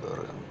பண்ணிட்டு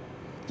இருந்தவர்.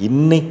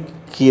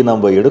 இன்னைக்கு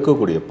நம்ம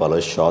எடுக்கக்கூடிய பல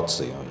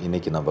ஷாட்ஸையும்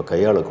இன்னைக்கு நம்ம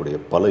கையாளக்கூடிய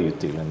பல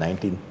யுத்திகளையும்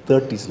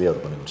 1930s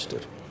அவர் பண்ணி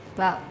முடிச்சிட்டார்.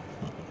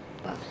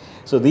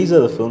 So these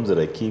are the films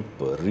that I keep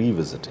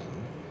revisiting.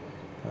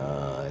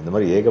 இந்த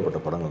மாதிரி ஏகப்பட்ட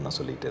படங்கள் நான்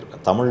சொல்லிகிட்டே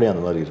இருப்பேன். தமிழ்லேயும்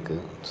அந்த மாதிரி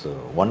இருக்குது. ஸோ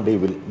ஒன் டே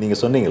வில்,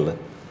 நீங்கள் சொன்னீங்கல்ல,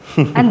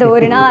 அந்த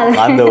ஒரு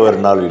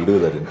நாள் வில் டூ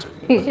தட்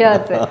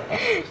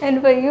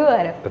இன்டர்வியூ.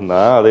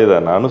 நான் அதே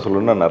தான் நானும்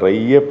சொல்லணும்னா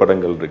நிறைய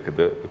படங்கள்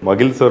இருக்குது.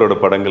 மகிழ் சாரோட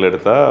படங்கள்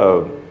எடுத்தால்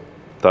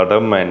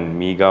தடம் அண்ட்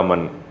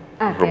மீகாமன்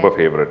ரொம்ப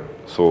ஃபேவரட்.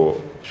 ஸோ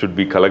ஷுட்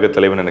பி கலக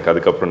தலைவன் எனக்கு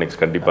அதுக்கப்புறம்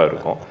நெக்ஸ்ட் கண்டிப்பாக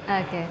இருக்கும்.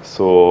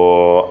 ஸோ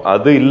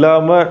அது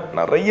இல்லாமல்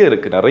நிறைய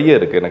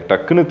இருக்குது. எனக்கு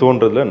டக்குன்னு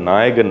தோன்றதுல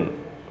நாயகன்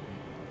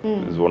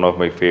is one of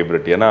my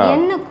favourite. ஏன்னா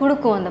என்ன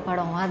கொடுக்கும் அந்த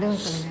படம்,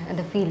 அதுவும் சொல்லுங்க,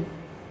 அந்த ஃபீல்.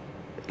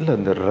 இல்லை,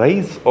 இந்த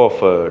ரைஸ்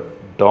ஆஃப் அ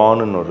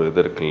டான்னு ஒரு இது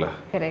இருக்குல்ல.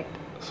 கரெக்ட்.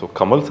 ஸோ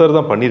கமல் சார்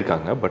தான்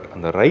பண்ணியிருக்காங்க. பட்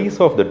அந்த ரைஸ்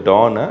ஆஃப் த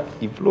டானை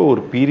இவ்வளோ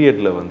ஒரு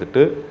பீரியடில்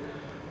வந்துட்டு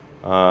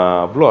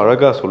அவ்வளோ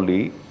அழகாக சொல்லி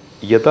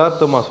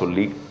யதார்த்தமாக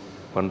சொல்லி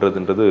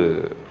பண்ணுறதுன்றது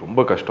ரொம்ப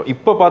கஷ்டம்.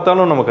 இப்போ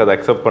பார்த்தாலும் நமக்கு அதை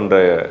அக்செப்ட் பண்ணுற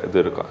இது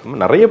இருக்கும்.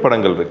 நிறைய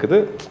படங்கள் இருக்குது.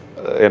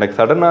 எனக்கு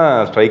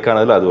சடனாக ஸ்ட்ரைக்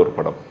ஆனதில் அது ஒரு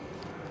படம்.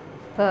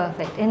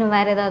 பர்ஃபெக்ட். இன்னும்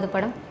வேறு ஏதாவது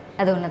படம்?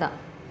 அது ஒன்று தான்.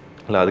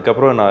 இல்லை,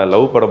 அதுக்கப்புறம் நான்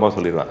லவ் படமாக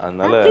சொல்லிடுவேன்.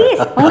 அதனால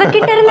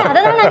உங்ககிட்ட இருந்து அதை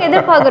தான் நாங்கள்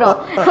எதிர்பார்க்குறோம்.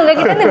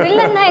 உங்ககிட்ட இருந்து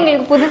வில்லன் தான்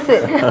எங்களுக்கு புதுசு.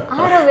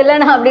 ஆரவ்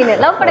வில்லனா அப்படின்னு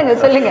லவ்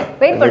படங்கள் சொல்லுங்க,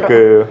 வெயிட் பண்ணுறோம்.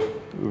 எனக்கு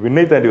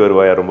விண்ணை தாண்டி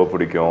வருவாயா ரொம்ப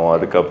பிடிக்கும்.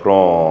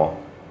 அதுக்கப்புறம்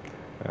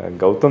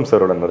கௌதம்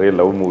சாரோட நிறைய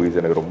லவ் மூவிஸ்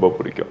எனக்கு ரொம்ப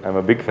பிடிக்கும். I am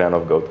a big fan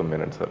of Gautham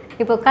Menon sir.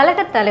 இப்போ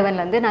கலக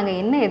தலைவன்ல வந்து நாங்கள்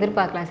என்ன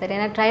எதிர்பார்க்கலாம் சார்?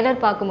 ஏன்னா ட்ரைலர்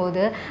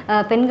பார்க்கும்போது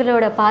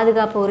பெண்களோட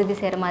பாதுகாப்பு உறுதி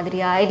செய்கிற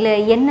மாதிரியா இல்லை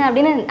என்ன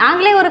அப்படின்னு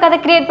நாங்களே ஒரு கதை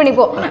கிரியேட்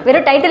பண்ணிப்போம்.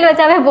 வெறும் டைட்டில்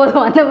வச்சாவே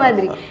போதும் அந்த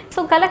மாதிரி.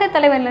 ஸோ கலக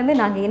தலைவன்லேருந்து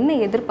நாங்கள் என்ன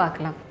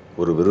எதிர்பார்க்கலாம்?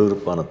 ஒரு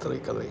விறுவிறுப்பான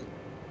திரைக்கதை,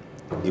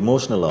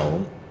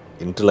 இமோஷ்னலாகவும்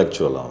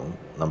இன்டலெக்சுவலாகவும்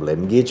நம்மளை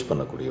என்கேஜ்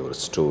பண்ணக்கூடிய ஒரு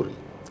ஸ்டோரி,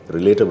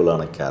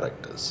 ரிலேட்டபிளான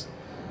கேரக்டர்ஸ்,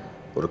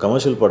 ஒரு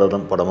கமர்ஷியல்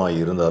படமாக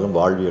இருந்தாலும்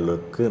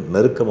வாழ்வியலுக்கு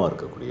நெருக்கமாக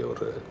இருக்கக்கூடிய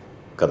ஒரு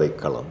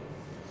கதைக்களம்.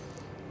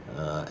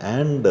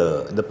 அண்ட்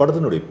இந்த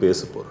படத்தினுடைய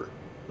பேசு பொருள்.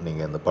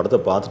 நீங்கள் இந்த படத்தை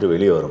பார்த்துட்டு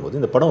வெளியே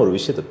வரும்போது இந்த படம் ஒரு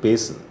விஷயத்தை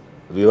பேசுது,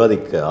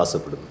 விவாதிக்க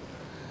ஆசைப்படுது.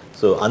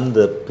 ஸோ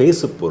அந்த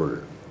பேசு பொருள்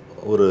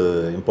ஒரு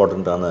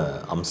இம்பார்ட்டண்ட்டான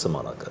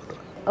அம்சமாக நான் கருதுறேன்.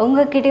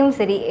 உங்ககிட்டையும்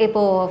சரி,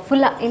 இப்போது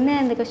ஃபுல்லாக என்ன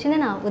இந்த கொஸ்டினை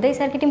நான் உதய்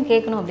சார்கிட்டையும்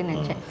கேட்கணும் அப்படின்னு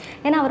நினச்சேன்.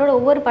 ஏன்னா அவரோட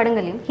ஒவ்வொரு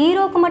படங்களையும்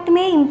ஹீரோக்கு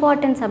மட்டுமே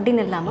இம்பார்ட்டன்ஸ்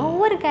அப்படின்னு இல்லாமல்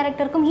ஒவ்வொரு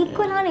கேரக்டருக்கும்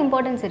ஈக்குவலான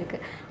இம்பார்ட்டன்ஸ்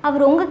இருக்குது.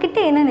 அவர் உங்ககிட்ட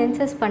என்ன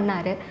இன்சஸ்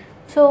பண்ணார்?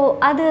 ஸோ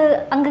அது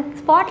அங்கே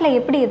ஸ்பாட்டில்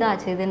எப்படி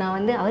இதாச்சு? இது நான்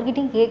வந்து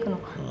அவர்கிட்டையும்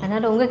கேட்கணும்.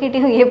 அதனால்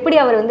உங்ககிட்டையும் எப்படி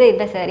அவர் வந்து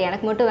இல்லை சார்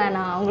எனக்கு மட்டும்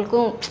வேணாம்,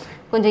 அவங்களுக்கும்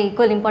கொஞ்சம்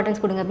ஈக்குவல்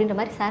இம்பார்ட்டன்ஸ் கொடுங்க அப்படின்ற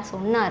மாதிரி சார்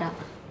சொன்னாரா?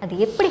 அது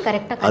எப்படி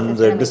கரெக்டாக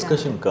அந்த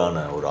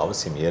டிஸ்கஷனுக்கான ஒரு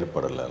அவசியம்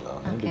ஏற்படலை.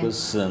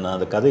 பிகாஸ் நான்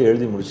அந்த கதையை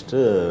எழுதி முடிச்சுட்டு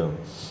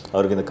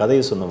அவருக்கு இந்த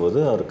கதையை சொன்னபோது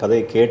அவர்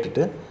கதையை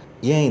கேட்டுட்டு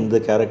ஏன் இந்த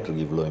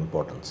கேரக்டருக்கு இவ்வளோ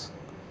இம்பார்ட்டன்ஸ்,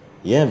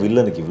 ஏன்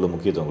வில்லனுக்கு இவ்வளோ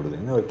முக்கியத்துவம்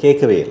கொடுக்குறீங்கன்னு அவர்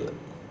கேட்கவே இல்லை.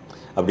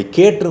 அப்படி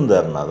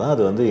கேட்டிருந்தாருன்னா தான்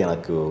அது வந்து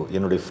எனக்கு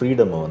என்னுடைய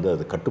ஃப்ரீடமை வந்து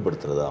அது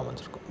கட்டுப்படுத்துறதா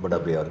அமைஞ்சிருக்கும். பட்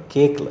அப்படி அவர்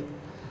கேட்கல.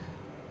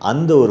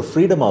 அந்த ஒரு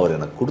ஃப்ரீடம் அவர்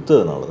எனக்கு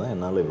கொடுத்ததுனால தான்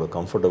என்னால் இவ்வளோ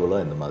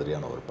கம்ஃபர்டபுளாக இந்த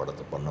மாதிரியான ஒரு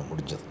படத்தை பண்ண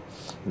முடிஞ்சது.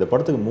 இந்த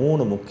படத்துக்கு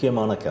 3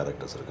 முக்கியமான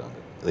கேரக்டர்ஸ் இருக்காங்க.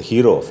 த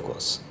ஹீரோ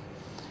ஆஃப்கோர்ஸ்,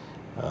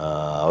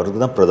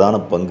 அவருக்கு தான் பிரதான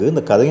பங்கு.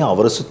 இந்த கதையும்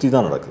அவரை சுற்றி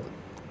தான் நடக்குது.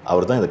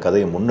 அவர் தான் இந்த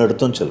கதையை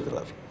முன்னெடுத்தும்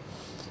செல்கிறார்.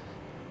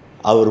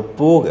 அவர்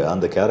போக,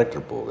 அந்த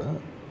கேரக்டர் போக,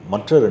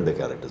 மற்ற 2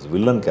 கேரக்டர்ஸ்,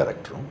 வில்லன்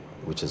கேரக்டரும்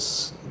which is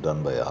done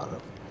by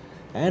Aarav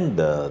and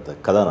the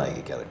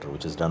கதாநாயகி character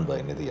which is done by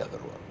Nidhhi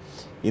Agerwal.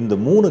 இந்த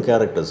 3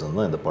 கேரக்டர்ஸ்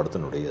தான் இந்த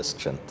படத்தினுடைய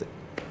ஸ்ட்ரென்த்து.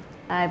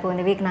 இப்போ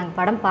இந்த வீக் நாங்கள்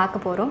படம்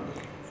பார்க்க போகிறோம்.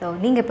 ஸோ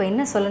நீங்கள் இப்போ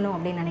என்ன சொல்லணும்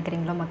அப்படின்னு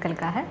நினைக்கிறீங்களோ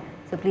மக்களுக்காக?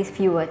 So please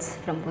few words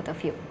from both of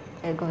you.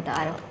 Go with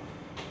Aarav.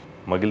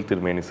 மகிழ்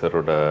திருமேனி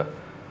சாரோட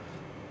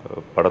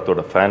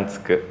படத்தோட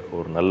ஃபேன்ஸ்க்கு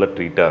ஒரு நல்ல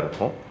ட்ரீட்டாக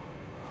இருக்கும்.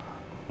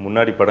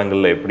 முன்னாடி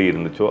படங்களில் எப்படி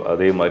இருந்துச்சோ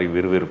அதே மாதிரி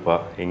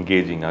விறுவிறுப்பாக,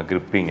 என்கேஜிங்காக,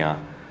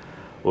 கிரிப்பிங்காக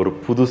ஒரு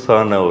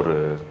புதுசான ஒரு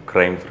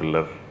க்ரைம்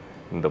த்ரில்லர்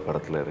இந்த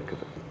படத்தில்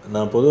இருக்குது.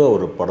 நான் பொதுவாக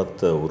ஒரு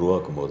படத்தை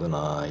உருவாக்கும் போது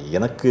நான்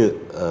எனக்கு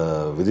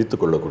விதித்து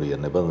கொள்ளக்கூடிய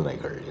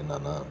நிபந்தனைகள்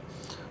என்னென்னா,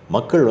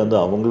 மக்கள் வந்து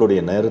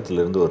அவங்களுடைய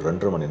நேரத்திலிருந்து ஒரு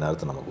 2.5 மணி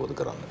நேரத்தை நமக்கு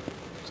ஒதுக்குறாங்க,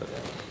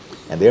 சரியா?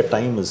 And their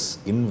time is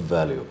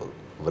invaluable,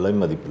 விலை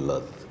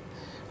மதிப்பில்லாதது.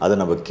 அதை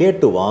நம்ம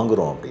கேட்டு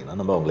வாங்குகிறோம் அப்படின்னா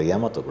நம்ம அவங்கள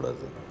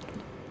ஏமாற்றக்கூடாது,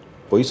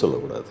 பொய்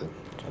சொல்லக்கூடாது,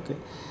 ஓகே?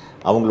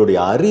 அவங்களுடைய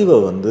அறிவை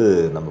வந்து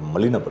நம்ம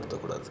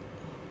மலினப்படுத்தக்கூடாது.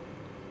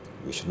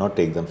 we should not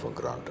take them for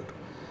granted.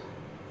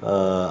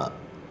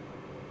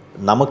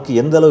 நமக்கு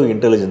எந்த அளவு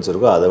இன்டெலிஜென்ஸ்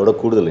இருக்கோ அதை விட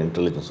கூடுதல்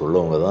இன்டெலிஜென்ஸ்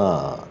உள்ளவங்க தான்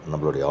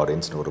நம்மளுடைய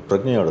ஆடியன்ஸ்னு ஒரு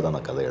பிரஜையோடு தான்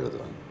நான் கதை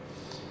எழுதுவேன்.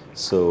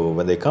 So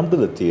when they come to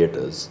the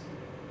theatres,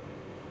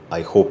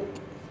 I hope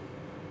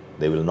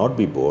they will not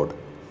be bored.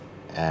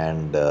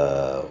 And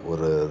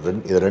ஒரு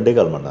இது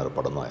 2.25 மணி நேரம்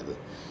படம் தான் இது.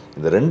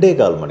 இந்த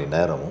 2.25 மணி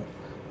நேரமும்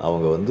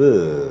அவங்க வந்து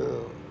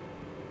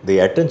the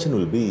attention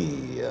will be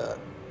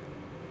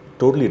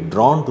totally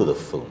drawn to the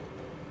film.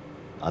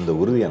 அந்த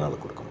உறுதியை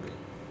என்னால் கொடுக்க முடியும்.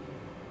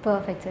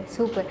 Perfect sir,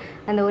 super.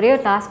 அந்த ஒரே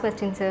ஒரு லாஸ்ட்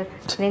கொஸ்டின் சார்,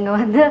 நீங்கள்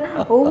வந்து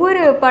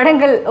ஒவ்வொரு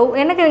படங்கள்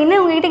எனக்கு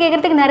இன்னும் உங்ககிட்ட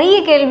கேட்குறதுக்கு நிறைய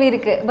கேள்வி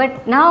இருக்குது. பட்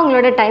நான்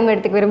உங்களோட டைம்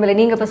எடுத்துக்க விரும்பலை.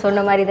 நீங்கள் இப்போ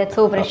சொன்ன மாதிரி தட்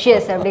ஸோ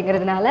ப்ரெஷியஸ்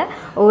அப்படிங்கிறதுனால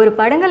ஒவ்வொரு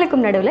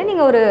படங்களுக்கும் நடுவில்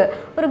நீங்கள் ஒரு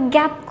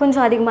கேப்,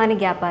 கொஞ்சம் அதிகமான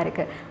கேப்பாக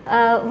இருக்குது.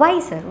 வை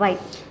சார், வை?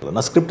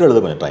 நான் ஸ்கிரிப்ட்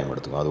எழுத கொஞ்சம் டைம்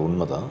எடுத்துக்கும், அது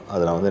உண்மை தான்.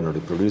 அதை நான் வந்து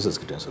என்னுடைய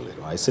ப்ரொடியூசர்ஸ்கிட்டே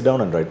சொல்லிடுவேன். I sit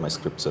down and write my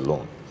scripts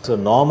alone.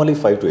 So normally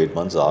 5 to 8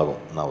 months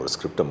ஆகும் நான் ஒரு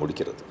ஸ்கிரிப்டை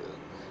முடிக்கிறதுக்கு.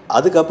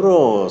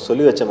 அதுக்கப்புறம்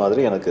சொல்லி வச்ச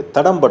மாதிரி எனக்கு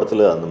தடம்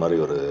படத்தில் அந்த மாதிரி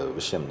ஒரு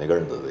விஷயம்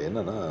நிகழ்ந்தது.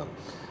 என்னென்னா,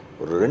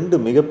 ஒரு 2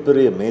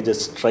 மிகப்பெரிய மேஜர்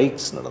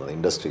ஸ்ட்ரைக்ஸ் நடந்தது,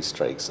 இண்டஸ்ட்ரி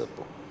ஸ்ட்ரைக்ஸ்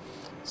அப்போ.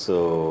 ஸோ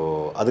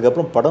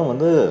அதுக்கப்புறம் படம்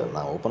வந்து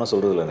நான் ஓப்பனாக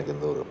சொல்கிறதுல எனக்கு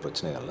எந்த ஒரு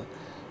பிரச்சனையும் இல்லை.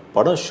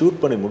 படம்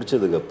ஷூட் பண்ணி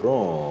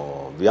முடித்ததுக்கப்புறம்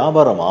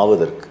வியாபாரம்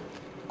ஆவதற்கு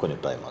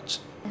கொஞ்சம் டைம் ஆச்சு,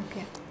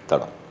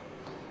 தடம்.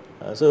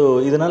 ஸோ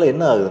இதனால்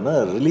என்ன ஆகுதுன்னா,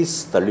 ரிலீஸ்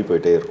தள்ளி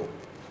போயிட்டே இருக்கும்.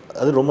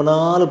 அது ரொம்ப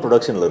நாள்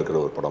ப்ரொடக்ஷனில் இருக்கிற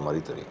ஒரு படம்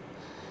மாதிரி தெரியும்.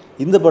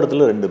 இந்த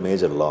படத்தில் 2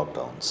 மேஜர்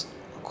லாக்டவுன்ஸ்,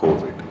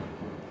 கோவிட்,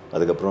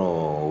 அதுக்கப்புறம்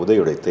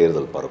உதயுடைய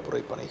தேர்தல் பரப்புரை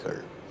பணிகள்,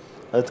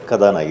 அது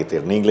கதாநாயகி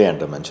தேர்தல், நீங்களே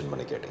என்கிட்ட மென்ஷன்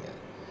பண்ணி கேட்டீங்க.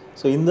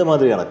 ஸோ இந்த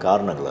மாதிரியான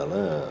காரணங்களால்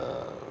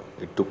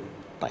இட் டுக்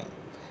டைம்.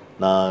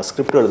 நான்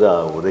ஸ்கிரிப்ட் எழுத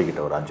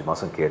உதயகிட்ட ஒரு 5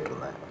 மாதம்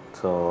கேட்டிருந்தேன்.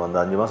 ஸோ அந்த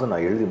 5 மாதம்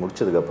நான் எழுதி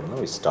முடிச்சதுக்கப்புறம்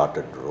தான் we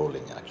started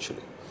rolling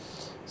actually.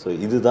 So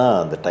இதுதான்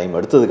அந்த டைம்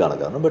எடுத்ததுக்கான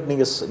காரணம். பட்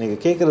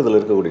நீங்கள் கேட்குறதுல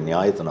இருக்கக்கூடிய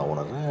நியாயத்தை நான்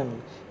உணர்றேன்.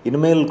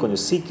 இனிமேல்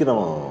கொஞ்சம்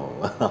சீக்கிரம்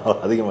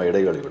அதிகமாக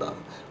இடைவெளி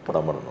விடாமல்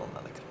படம் பண்ணணும்னு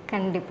நினைக்கிறேன்.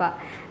 கண்டிப்பாக.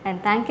 And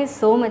thank you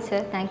so much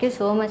sir, thank you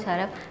so much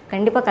Aarav.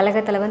 கண்டிப்பாக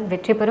கலக தலைவன்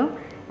வெற்றி பெறும்.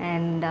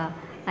 And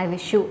I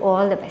wish you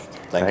all the best.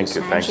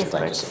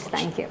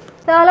 Thank you.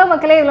 So hello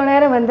மக்களே, இவ்வளோ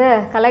நேரம் வந்து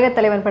கலக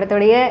தலைவன்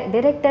படத்துடைய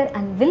டிரெக்டர்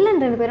அண்ட்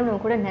வில்லன் 2 பேரும்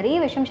நம்ம கூட நிறைய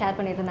விஷயம் ஷேர்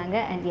பண்ணிட்டு இருந்தாங்க.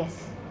 அண்ட்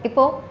எஸ்,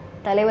 இப்போது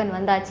தலைவன்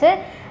வந்தாச்சு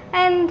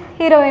அண்ட்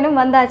ஹீரோயினும்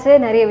வந்தாச்சு.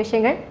 நிறைய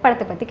விஷயங்கள்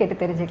படத்தை பற்றி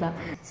கேட்டு தெரிஞ்சுக்கலாம்.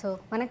 ஸோ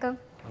வணக்கம்.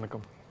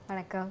 வணக்கம்.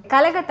 வணக்கம்.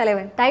 கலக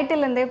தலைவன்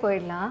டைட்டில்லேருந்தே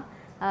போயிடலாம்.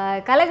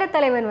 கலக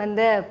தலைவன்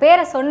வந்து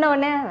பேரை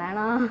சொன்னோடனே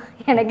வேணாம்,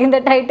 எனக்கு இந்த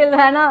டைட்டில்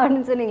வேணாம்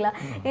அப்படின்னு சொன்னீங்களா?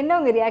 என்ன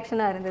உங்கள்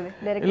ரியாக்ஷனாக இருந்தது?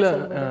 இல்லை,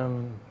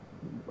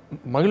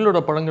 மகிழோட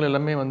படங்கள்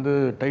எல்லாமே வந்து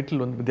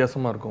டைட்டில் வந்து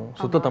வித்தியாசமாக இருக்கும்,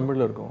 சுத்த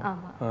தமிழில் இருக்கும்,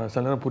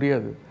 சில நேரம்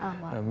புரியாது.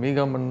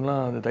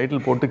 மீகாமன்லாம் அந்த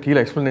டைட்டில் போட்டு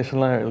கீழே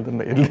எக்ஸ்ப்ளனேஷன்லாம்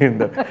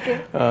எழுதியிருந்தேன்.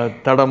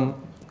 தடம்,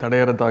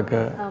 தடையற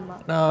தாக்க.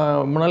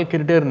 நான் முன்னாள்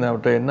கேட்டுகிட்டே இருந்தேன்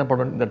அவர்கிட்ட, என்ன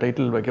படம் இந்த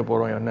டைட்டில் வைக்க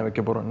போகிறோம், என்ன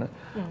வைக்க போகிறோன்னு.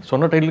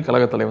 சொன்ன டைட்டில்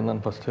கலக தலைவன்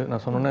தான் ஃபஸ்ட்டு.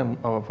 நான் சொன்னேன்,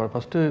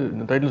 ஃபஸ்ட்டு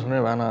இந்த டைட்டில்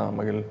சொன்னேன் வேணாம்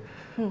மகிழ்,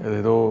 இது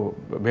ஏதோ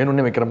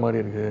வேணும்னே வைக்கிற மாதிரி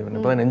இருக்குது,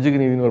 இப்போ தான்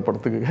நெஞ்சுக்கு நீதினு ஒரு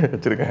படத்துக்கு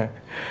வச்சுருக்கேன்.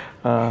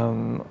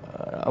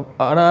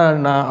 ஆனால்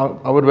நான்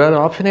அவர் வேறு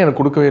ஆப்ஷனே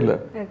எனக்கு கொடுக்கவே இல்லை.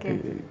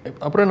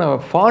 அப்புறம்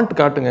நான் ஃபாண்ட்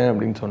காட்டுங்க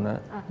அப்படின்னு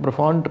சொன்னேன். அப்புறம்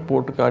ஃபாண்ட்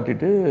போட்டு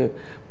காட்டிட்டு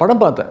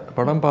படம் பார்த்தேன்.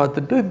 படம்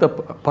பார்த்துட்டு இந்த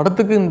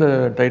படத்துக்கு இந்த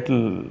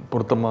டைட்டில்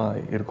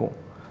பொருத்தமாக இருக்கும்.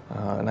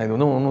 நான் இது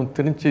வந்து ஒன்றும்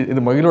தெரிஞ்சு,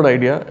 இது மகிழோட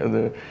ஐடியா, இது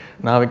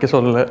நான் வைக்க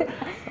சொல்லலை.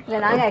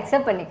 நாங்கள்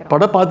அக்செப்ட் பண்ணிக்கிறோம்.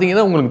 படம்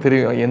பார்த்தீங்கன்னா உங்களுக்கு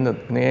தெரியும்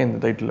ஏன் இந்த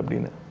டைட்டில்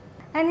அப்படின்னு.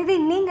 அண்ட் இது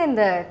நீங்கள்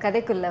இந்த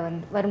கதைக்குள்ளே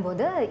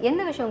வரும்போது என்ன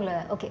விஷயம் உங்களை,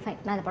 ஓகே ஃபைன்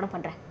நான் இந்த படம்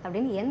பண்ணுறேன்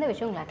அப்படின்னு எந்த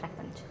விஷயம் உங்களை அட்ராக்ட்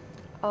பண்ணுச்சு?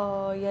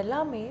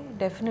 எல்லாமே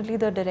definitely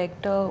the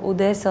director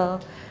Uday sir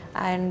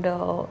and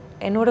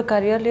என்னோட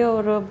கரியர்லேயே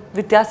ஒரு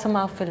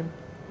வித்தியாசமாக ஃபில்ம்.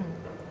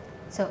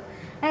 ஸோ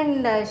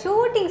அண்ட்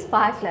ஷூட்டிங்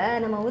ஸ்பாட்டில்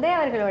நம்ம உதய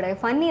அவர்களோட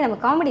ஃபன்னி நம்ம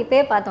காமெடி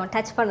பார்த்தோம்,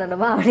 டச்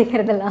பண்ணணுமா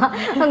அப்படிங்கிறதெல்லாம்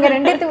அவங்க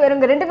ரெண்டு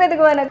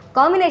பேத்துக்குமான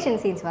காம்பினேஷன்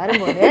சீன்ஸ்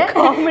வரும்போது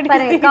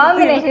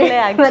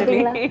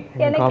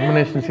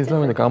காம்பினேஷன்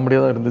சீன்ஸ்லாம் கொஞ்சம்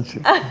காமெடியாக தான் இருந்துச்சு.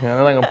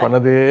 ஏன்னா நாங்கள்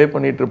பண்ணதே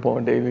பண்ணிட்டு இருப்போம்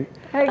டெய்லி.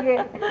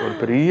 ஒரு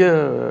பெரிய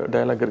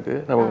டயலாக் இருக்கு,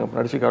 நம்ம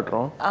நடிச்சு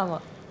காட்டுறோம்.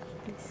 ஆமாம்.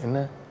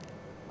 என்ன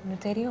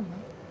தெரியுமா?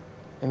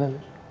 என்னது?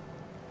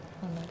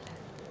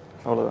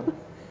 அவ்வளோதான்.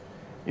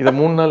 இதை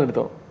 3 நாள்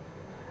எடுத்தோம்.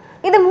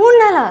 இது 3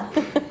 நாளா?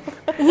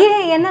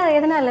 என்ன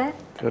எதனால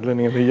தெரியல,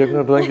 நீங்க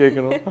இயக்குனர் தான்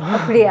கேட்கணும்.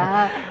 அப்படியா?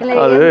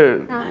 அது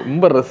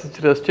ரொம்ப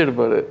ரசிச்சு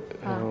எடுப்பாரு.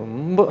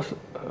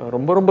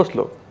 ரொம்ப ரொம்ப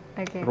ஸ்லோ.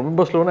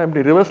 ரொம்ப ஸ்லோனா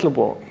எப்படி ரிவர்ஸ்ல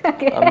போவோம்,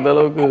 அந்த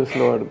அளவுக்கு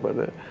ஸ்லோவா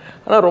எடுப்பாரு.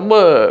 ஆனால் ரொம்ப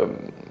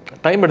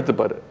டைம்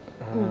எடுத்துப்பாரு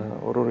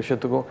ஒரு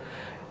விஷயத்துக்கும்.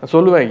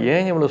 சொல்லுவேன்,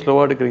 ஏன் இவ்வளோ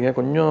ஸ்லோவாக எடுக்கிறீங்க,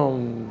 கொஞ்சம்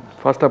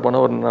ஃபாஸ்ட்டாக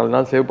போனால் ஒரு 4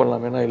 நாள் சேவ்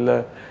பண்ணலாமேனா. இல்லை,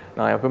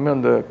 நான் எப்பவுமே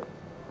அந்த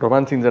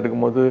ரொமான்ஸ் சீன்ஸ்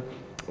எடுக்கும்போது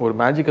ஒரு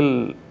மேஜிக்கல்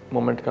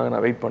மூமெண்ட்டுக்காக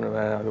நான் வெயிட்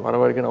பண்ணுவேன், அது வர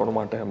வரைக்கும் நான் விட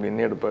மாட்டேன்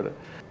அப்படின்னு எடுப்பார்.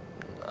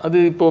 அது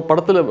இப்போது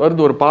படத்தில்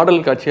வருது, ஒரு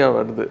பாடல் காட்சியாக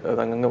வருது,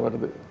 அது அங்கங்கே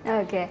வருது.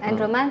 ஓகே.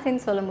 அண்ட்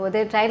ரொமான்ஸின்னு சொல்லும்போது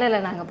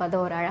ட்ரைலரில் நாங்கள்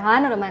பார்த்தோம் ஒரு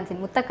அழகான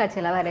ரொமான்ஸின் முத்த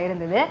காட்சியில் வேறு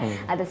இருந்தது.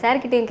 அது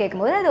சார்கிட்டையும்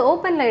கேட்கும்போது அது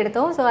ஓப்பனில்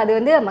எடுத்தோம். ஸோ அது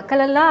வந்து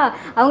மக்களெல்லாம்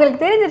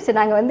அவங்களுக்கு தெரிஞ்சிருச்சு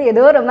நாங்கள் வந்து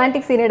ஏதோ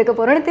ரொமான்டிக் சீன் எடுக்க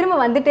போகிறோன்னு திரும்ப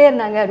வந்துட்டே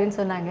இருந்தாங்க அப்படின்னு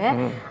சொன்னாங்க.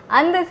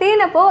 அந்த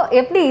சீன் அப்போது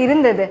எப்படி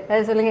இருந்தது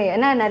அது சொல்லுங்கள்.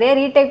 ஏன்னா நிறைய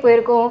ரீடேக்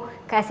போயிருக்கோம்,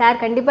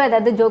 சார் கண்டிப்பாக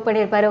ஏதாவது ஜோக்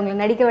பண்ணியிருப்பாரு, உங்களை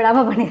நடிக்க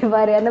விடாமல்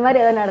பண்ணியிருப்பாரு, அந்த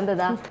மாதிரி ஏதாவது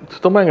நடந்ததா?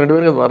 சுத்தமாக எங்கள் 2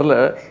 பேருக்கு அது வரல.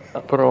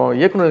 அப்புறம்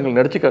இயக்குநர்கள்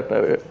நடிச்சு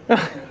காட்டினாரு.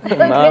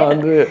 நான்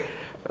வந்து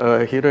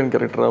ஹீரோயின்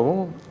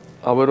கேரக்டராகவும்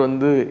அவர்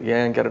வந்து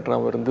என்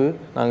கேரக்டராகவும் இருந்து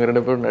நாங்கள்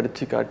 2 பேரும்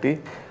நடித்து காட்டி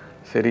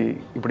சரி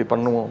இப்படி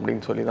பண்ணுவோம்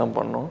அப்படின்னு சொல்லி தான்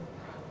பண்ணோம்.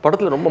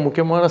 படத்தில் ரொம்ப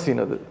முக்கியமான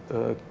சீன் அது,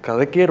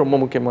 கதைக்கே ரொம்ப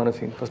முக்கியமான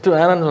சீன். ஃபஸ்ட்டு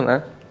வேணான்னு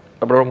சொன்னேன்,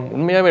 அப்புறம்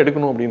உண்மையாகவே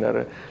எடுக்கணும்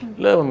அப்படின்னாரு.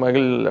 இல்லை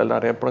மகிழ்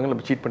நிறைய படங்கள்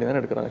இப்போ சீட் பண்ணி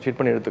தானே எடுக்கிறாங்க, சீட்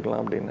பண்ணி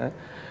எடுத்துக்கலாம் அப்படின்னு.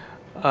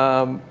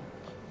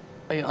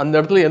 அந்த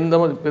இடத்துல எந்த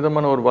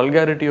விதமான ஒரு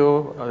வல்காரிட்டியோ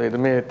அது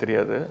எதுவுமே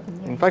தெரியாது.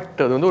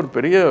 இன்ஃபேக்ட் அது வந்து ஒரு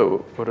பெரிய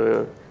ஒரு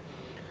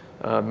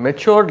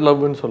மெச்சோர்ட்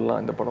லவ்னு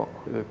சொல்லலாம் இந்த படம்.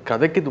 இது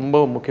கதைக்கு ரொம்ப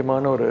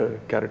முக்கியமான ஒரு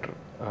கேரக்டர்,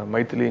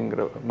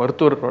 மைத்திலிங்கிற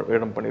மருத்துவர்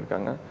இடம்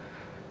பண்ணியிருக்காங்க.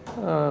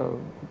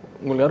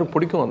 உங்களுக்கு யாரும்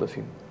பிடிக்கும் அந்த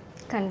சீன்?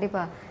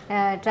 கண்டிப்பாக.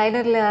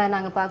 ட்ரைலரில்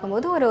நாங்கள்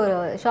பார்க்கும்போது ஒரு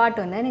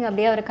ஷார்ட் வந்து நீங்கள்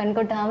அப்படியே அவரை கண்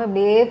கொட்டாமல்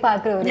அப்படியே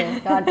பார்க்குற ஒரு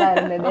ஷார்ட்டாக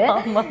இருந்தது.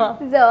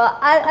 ஸோ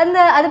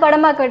அது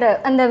படமாக்கிட்ட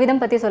அந்த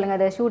விதம் பற்றி சொல்லுங்கள்.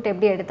 அதை ஷூட்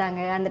எப்படி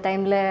எடுத்தாங்க, அந்த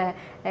டைமில்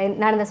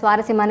நடந்த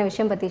சுவாரஸ்யமான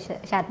விஷயம் பற்றி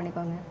ஷேர்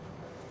பண்ணிக்கோங்க.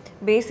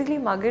 Basically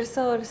Magizh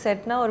sir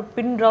setna or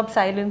pin drop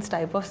silence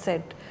type of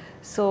set,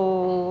 so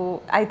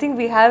I think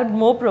we had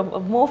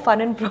more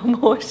fun in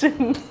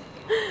promotions.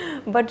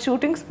 But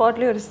shooting spot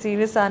le or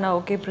serious ana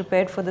okay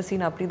prepared for the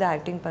scene apdi the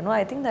acting panno.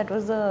 I think that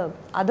was the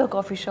other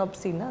coffee shop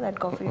scene na, that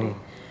coffee day.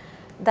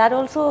 That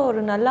also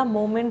ஒரு நல்ல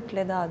moment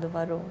le da adu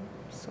varum.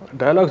 So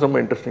dialogues ரொம்ப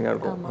இன்ட்ரெஸ்டிங்காக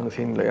இருக்கும் அந்த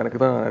சீனில்.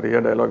 எனக்கு தான் நிறைய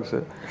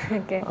டயலாக்ஸு.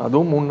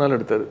 அதுவும் 3 நாள்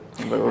எடுத்தாரு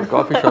இந்த ஒரு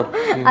காஃபி ஷாப்.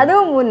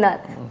 அதுவும் 3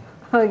 நாள்.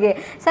 ஓகே.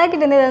 சார்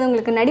கிட்ட இருந்து ஏதாவது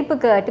உங்களுக்கு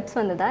நடிப்புக்கு டிப்ஸ்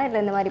வந்ததா, இல்லை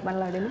இந்த மாதிரி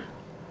பண்ணலாம் அப்படின்னு?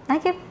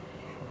 ஓகே,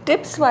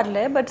 டிப்ஸ் வரல,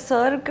 பட்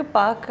சருக்கு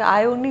பார்க்க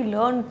I only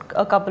learn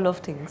a couple of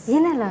things.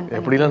 என்னெல்லாம்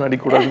எப்படிலாம்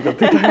நடிக்கக்கூடாதுன்னு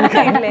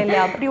கற்றுக்கிட்டேன். இல்லை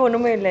அப்படி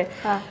ஒன்றுமே இல்லை.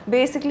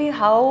 பேசிக்லி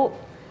ஹவு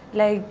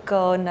லைக்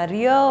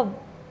நிறைய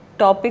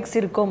டாபிக்ஸ்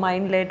இருக்கும்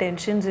மைண்டில்,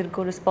 டென்ஷன்ஸ்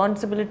இருக்கும்,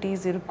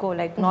 ரெஸ்பான்சிபிலிட்டிஸ் இருக்கும்,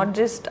 like not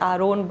just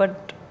our own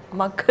but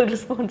மக்கள்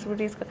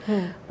ரெஸ்பான்சிபிலிட்டிஸ்.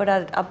 பட்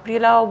அது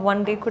அப்படியெல்லாம்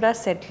ஒன் டே கூட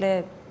செட்டில்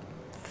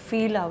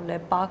ஃபீல் ஆகல,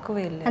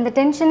 பார்க்கவே இல்லை. அந்த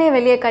டென்ஷனே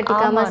வெளியே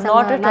காட்டிக்காம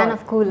man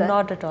of cool.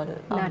 Not at all.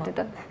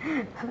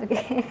 Okay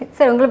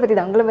sir, உங்களை பற்றி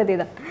தான்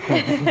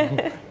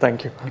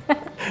தேங்க்யூ.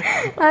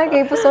 ஓகே,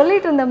 இப்போ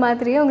சொல்லிட்டு இருந்த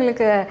மாதிரியே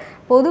உங்களுக்கு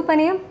பொது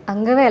பணியும்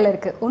அங்கே வேலை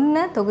இருக்குது.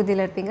 ஒன்று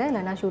தொகுதியில் இருப்பீங்க,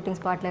 இல்லைனா ஷூட்டிங்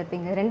ஸ்பாட்டில்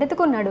இருப்பீங்க.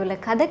 ரெண்டுத்துக்கும் நடுவில்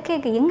கதை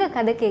எங்கே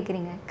கதை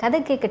கேட்குறீங்க? கதை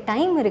கேட்க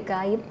டைம் இருக்கா?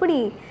 எப்படி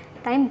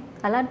டைம்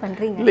அலாட்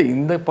பண்ணுறீங்க? இல்லை,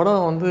 இந்த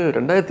படம் வந்து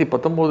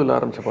 2019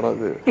 ஆரம்பித்த படம்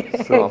அது.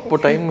 ஸோ அப்போ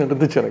டைம்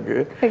இருந்துச்சு எனக்கு.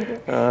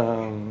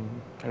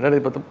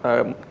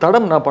 2010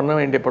 தடம் நான் பண்ண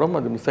வேண்டிய படம்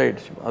அது மிஸ்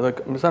ஆகிடுச்சு. அதை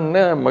மிஸ்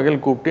ஆன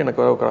மகள் கூப்பிட்டு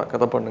எனக்கு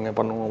கதை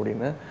பண்ணுவோம்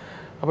அப்படின்னு.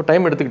 அப்போ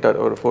டைம் எடுத்துக்கிட்டார்,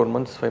 ஒரு 4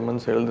 months 5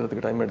 months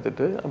எழுதுறதுக்கு டைம்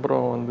எடுத்துகிட்டு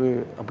அப்புறம் வந்து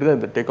அப்படி தான்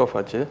இந்த டேக் ஆஃப்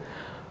ஆச்சு.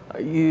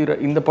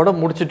 இந்த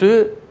படம் முடிச்சுட்டு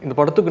இந்த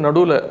படத்துக்கு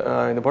நடுவில்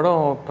இந்த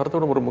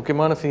படத்தோட ஒரு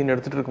முக்கியமான சீன்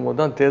எடுத்துகிட்டு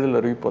இருக்கும்போது தான் தேர்தல்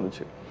அறிவிப்பு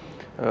வந்துச்சு.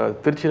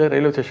 திருச்சியில்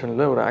ரயில்வே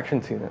ஸ்டேஷனில் ஒரு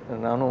ஆக்ஷன் சீனு,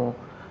 நானும்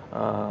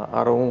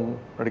ஆரவும்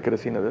நடிக்கிற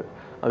சீன்.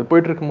 அது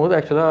போயிட்டு இருக்கும்போது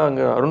ஆக்சுவலாக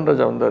அங்கே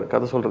அருண்ராஜா வந்தார்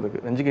கதை சொல்கிறதுக்கு,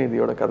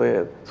 நெஞ்சிகநிதியோட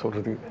கதையை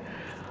சொல்கிறதுக்கு.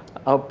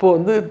 அப்போது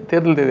வந்து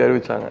தேர்தல் தேதி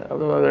அறிவித்தாங்க.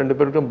 அப்போ 2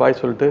 பேருக்கும் பாய்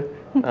சொல்லிட்டு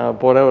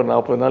போகிறேன், ஒரு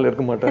 40 நாள்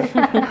இருக்க மாட்டேன்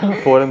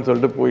போகிறேன்னு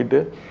சொல்லிட்டு போயிட்டு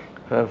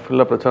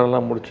ஃபுல்லாக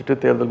பிரச்சாரம்லாம் முடிச்சுட்டு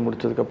தேர்தல்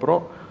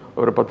முடிச்சதுக்கப்புறம்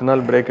ஒரு 10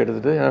 நாள் பிரேக்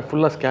எடுத்துகிட்டு, எனக்கு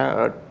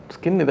ஃபுல்லாக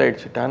ஸ்கின்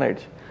இதாகிடுச்சு, டேன்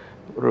ஆகிடுச்சு.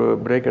 ஒரு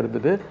பிரேக்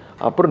எடுத்துகிட்டு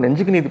அப்புறம்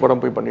நெஞ்சுக்கு நீதி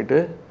படம் போய் பண்ணிவிட்டு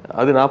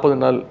அது 40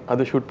 நாள்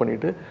அது ஷூட்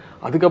பண்ணிவிட்டு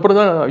அதுக்கப்புறம்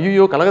தான்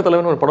ஐயோ கலக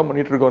தலைவன் ஒரு படம்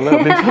பண்ணிகிட்டு இருக்கோம்ல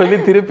அப்படின்னு சொல்லி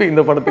திருப்பி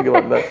இந்த படத்துக்கு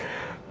வந்தேன்.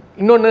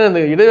 இன்னொன்று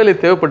அந்த இடைவேளை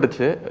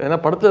தேவைப்பட்டுச்சு. ஏன்னா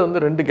படத்தில்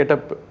வந்து 2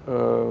 கெட்டப்.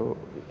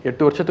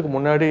 8 வருஷத்துக்கு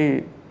முன்னாடி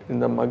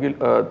இந்த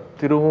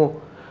திருவும்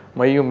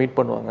மையும் மீட்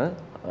பண்ணுவாங்க.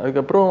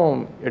 அதுக்கப்புறம்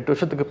 8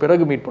 வருஷத்துக்கு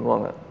பிறகு மீட்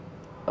பண்ணுவாங்க.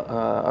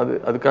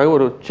 அதுக்காக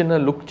ஒரு சின்ன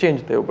லுக்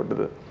சேஞ்ச்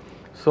தேவைப்பட்டது.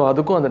 ஸோ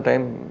அதுக்கும் அந்த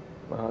டைம்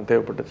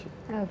தேவைப்பட்டுச்சு.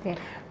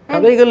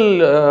 கதைகள்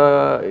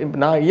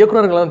நான்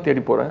இயக்குநர்கள்லாம்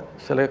தேடி போகிறேன்.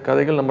 சில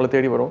கதைகள் நம்மளை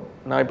தேடி வரும்.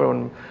 நான் இப்போ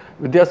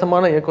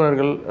வித்தியாசமான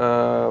இயக்குநர்கள்,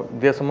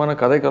 வித்தியாசமான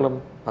கதைக்களம்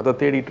அதை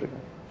தேடிட்டு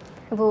இருக்கேன்.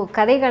 இப்போது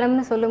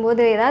கதைக்களம்னு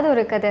சொல்லும்போது ஏதாவது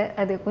ஒரு கதை,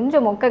 அது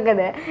கொஞ்சம் மொக்க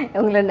கதை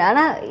உங்களை,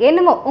 ஆனால்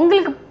என்னமோ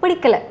உங்களுக்கு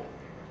பிடிக்கல,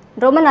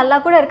 ரொம்ப நல்லா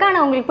கூட இருக்கு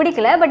ஆனால் உங்களுக்கு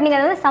பிடிக்கல, பட்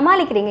நீங்கள் அதை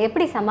சமாளிக்கிறீங்க,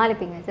 எப்படி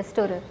சமாளிப்பீங்க? ஜஸ்ட்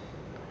ஒரு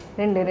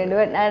ரெண்டு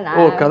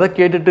கதை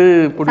கேட்டுட்டு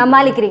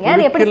சமாளிக்கிறீங்க,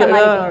 அது எப்படி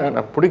சமாளிக்கிறீங்க?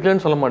 நான்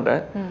பிடிக்கலன்னு சொல்ல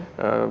மாட்டேன்,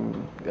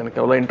 எனக்கு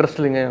அவ்வளோ இன்ட்ரெஸ்ட்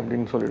இல்லைங்க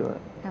அப்படின்னு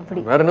சொல்லிடுவேன்.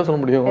 வேற என்ன சொல்ல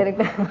முடியும்?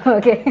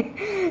 Okay,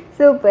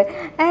 super.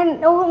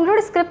 அண்ட்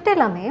உங்களோட ஸ்கிரிப்ட்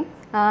எல்லாமே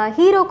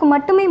ஹீரோக்கு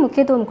மட்டுமே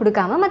முக்கியத்துவம்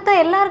கொடுக்காம மற்ற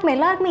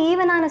எல்லாருக்குமே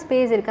ஈவனான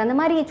ஸ்பேஸ் இருக்குது. அந்த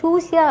மாதிரி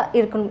சூஸியாக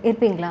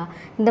இருப்பீங்களா?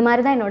 இந்த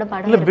மாதிரி தான் என்னோட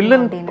படம். இல்லை,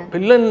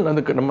 வில்லன்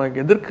அதுக்கு நம்ம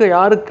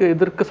யாருக்கு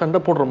எதிர்க்க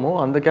சண்டை போடுறோமோ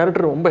அந்த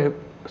கேரக்டர் ரொம்ப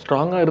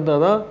ஸ்ட்ராங்காக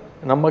இருந்தால் தான்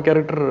நம்ம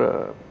கேரக்டர்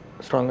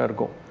ஸ்ட்ராங்காக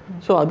இருக்கும்.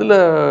 ஸோ அதில்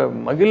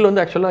மகிழ்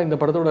வந்து ஆக்சுவலாக இந்த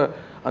படத்தோட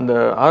அந்த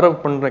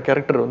ஆரவ் பண்ணுற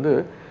கேரக்டர் வந்து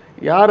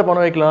யாரை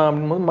பணம் வைக்கலாம்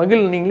அப்படின்போது,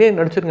 மகிழ் நீங்களே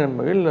நடிச்சிருங்க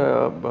மகிழ்,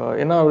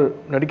 ஏன்னா அவர்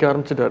நடிக்க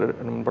ஆரம்பிச்சிட்டாரு,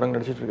 நம்ம படம்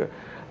நடிச்சிட்டு இருக்காரு,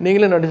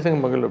 நீங்களே நடிச்சுங்க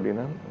மகிழ்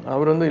அப்படின்னா,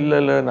 அவர் வந்து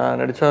இல்லை நான்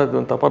நடித்தா அது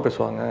வந்து தப்பாக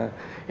பேசுவாங்க,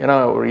 ஏன்னா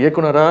ஒரு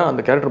இயக்குனராக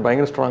அந்த கேரக்டர்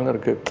பயங்கர ஸ்ட்ராங்காக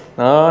இருக்குது,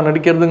 நான்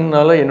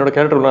நடிக்கிறதுனால என்னோட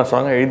கேரக்டர் நான்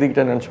ஸ்ட்ராங்காக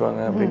எழுதிக்கிட்டேன்னு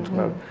நினச்சிவாங்க அப்படின்னு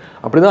சொன்னார்.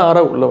 அப்படி தான்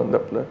ஆரவ் உள்ளே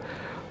வந்தப்பில்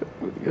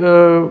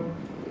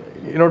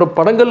என்னோட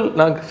படங்கள்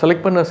நான்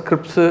செலக்ட் பண்ண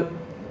ஸ்கிரிப்ட்ஸு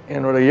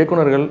என்னோட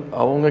இயக்குனர்கள்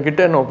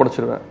அவங்கக்கிட்ட நான்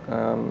ஒப்படைச்சிருவேன்.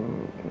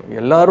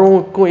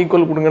 எல்லாருக்கும்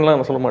ஈக்குவல் கொடுங்கலாம்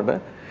நான் சொல்ல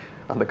மாட்டேன்,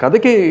 அந்த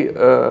கதைக்கு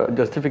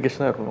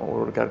ஜஸ்டிஃபிகேஷனாக இருக்கணும்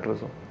ஒரு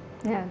கேரக்டர்ஸும்.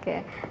 ஓகே.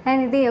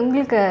 அண்ட் இது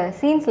உங்களுக்கு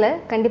சீன்ஸில்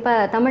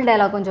கண்டிப்பாக தமிழ்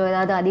டயலாக் கொஞ்சம்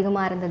ஏதாவது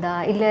அதிகமாக இருந்ததா,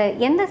 இல்லை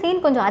எந்த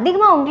சீன் கொஞ்சம்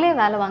அதிகமாக உங்களே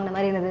வேலை வாங்கின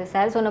மாதிரி இருந்தது?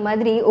 சார் சொன்ன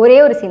மாதிரி ஒரே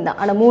ஒரு சீன் தான்,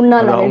 ஆனால் 3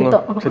 நாள்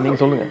எடுத்தோம்.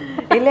 நீங்கள் சொல்லுங்கள்.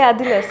 இல்லை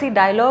அதில்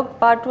டயலாக்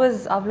பார்ட்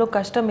வாஸ் அவ்வளோ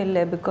கஷ்டம்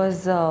இல்லை,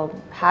 பிகாஸ்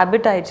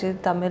ஹேபிட் ஆயிடுச்சு.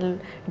 தமிழ்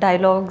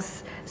டயலாக்ஸ்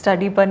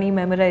ஸ்டடி பண்ணி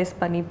மெமரைஸ்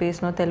பண்ணி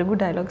பேசணும், தெலுங்கு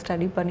டயலாக்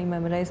ஸ்டடி பண்ணி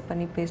மெமரைஸ்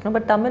பண்ணி பேசணும்.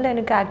 பட் தமிழ்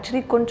எனக்கு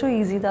ஆக்சுவலி கொஞ்சம்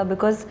ஈஸி தான்,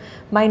 because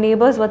my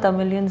neighbours var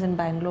Tamilians in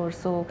Bangalore.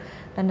 So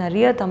நான்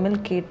நிறைய தமிழ்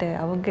கேட்டேன்,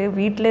 அவங்க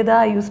வீட்டிலே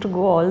தான் ஐ use to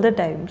go all the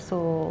time. So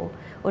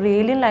ஒரு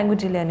ஏலியன்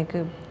லாங்குவேஜ் இல்லை எனக்கு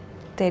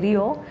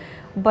தெரியும்.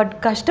 பட்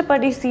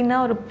கஷ்டப்படி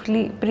சீனாக ஒரு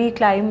ப்ரீ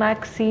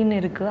கிளைமேக்ஸ் சீன்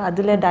இருக்குது,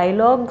 அதில்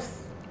டயலாக்ஸ்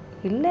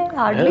இல்லை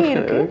ஹார்ட்லி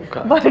இருக்கு,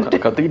 பட்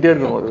கத்திக்கிட்டே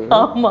இருக்கும்.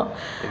 ஆமாம்,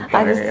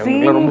 அது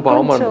சீன் ரொம்ப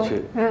பாவமாக இருந்துச்சு.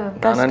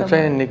 நான்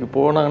நினச்சேன் இன்னைக்கு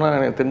போனாங்கன்னா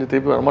எனக்கு தெரிஞ்சு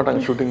திருப்பி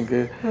வரமாட்டாங்க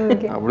ஷூட்டிங்க்கு,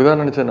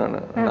 அப்படிதான் நினச்சேன்.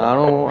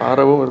 நானும்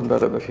ஆரவும்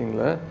இருந்தார் அந்த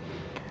சீனில்.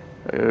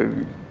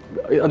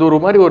 அது ஒரு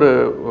மாதிரி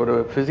ஒரு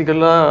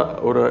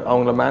ஃபிசிக்கலாக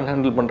அவங்கள மேன்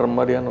ஹேண்டில் பண்ணுற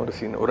மாதிரியான ஒரு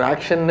சீன், ஒரு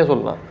ஆக்ஷன்னே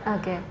சொல்லலாம்.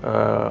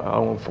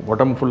 அவங்க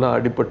உடம்பு ஃபுல்லாக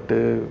அடிபட்டு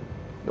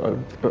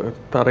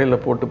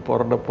தரையில்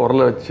போட்டு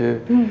பொருளை வச்சு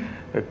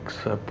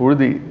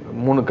புழுதி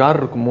 3 கார்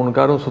இருக்கும், 3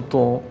 காரும்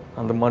சுற்றும்,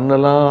 அந்த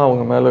மண்ணெல்லாம்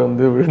அவங்க மேலே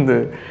வந்து விழுந்து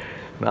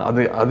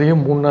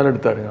அதையும் 3 நாள்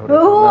எடுத்தாருங்க அவர்.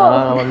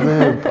 நான் வந்து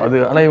அது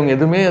ஆனால் இவங்க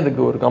எதுவுமே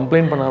அதுக்கு ஒரு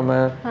கம்ப்ளைண்ட்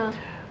பண்ணாமல்,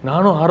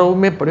 நானும்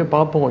ஆர்வமே அப்படியே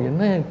பார்ப்போம்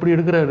என்ன இப்படி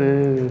எடுக்கிறாரு.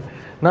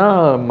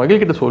 நான்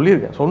மகிழ்கிட்ட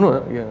சொல்லியிருக்கேன்,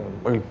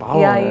 சொன்னேன்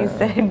பாவம்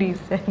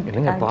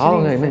என்னங்க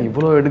பாவங்க என்ன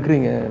இவ்வளோ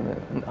எடுக்கிறீங்க,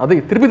 அதை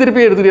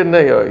திருப்பி எடுத்துகிட்டு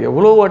இருந்தேன்.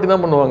 எவ்வளோ வாட்டி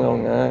தான் பண்ணுவாங்க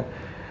அவங்க,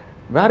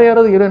 வேற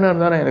யாராவது ஹீரோயினாக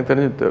இருந்தானே எனக்கு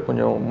தெரிஞ்சு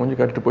கொஞ்சம் மூஞ்சி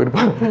காட்டிட்டு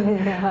போயிருப்பாங்க.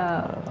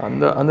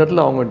 அந்த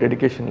இடத்துல அவங்க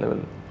டெடிகேஷன்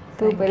லெவல்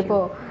சூப்பர்.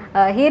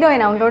 இப்போது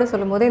ஹீரோயின் அவங்களோட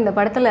சொல்லும்போது இந்த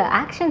படத்தில்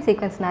ஆக்ஷன்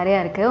சீக்வன்ஸ் நிறையா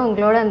இருக்குது,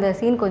 உங்களோட அந்த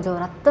சீன் கொஞ்சம்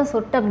ரத்தம்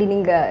சொட்டு அப்படி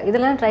நீங்கள்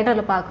இதெல்லாம்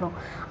ட்ரைலரில் பார்க்குறோம்,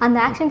 அந்த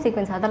ஆக்ஷன்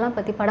சீக்வன்ஸ் அதெல்லாம்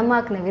பற்றி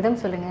படமாக்குன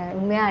விதம் சொல்லுங்கள்.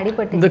 உண்மையாக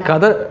அடிபட்டு இந்த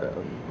கதை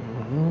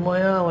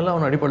உண்மையாகலாம்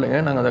அவன் அடிப்படலைங்க.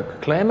 நாங்கள் அந்த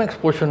கிளைமேக்ஸ்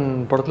போர்ஷன்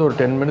படத்தில் ஒரு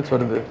 10 மினிட்ஸ்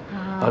வருது,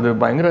 அது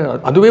பயங்கர,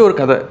 அதுவே ஒரு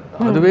கதை,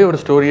 அதுவே ஒரு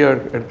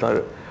ஸ்டோரியாக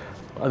எடுத்தார்.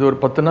 அது ஒரு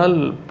 10 நாள்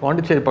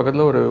பாண்டிச்சேரி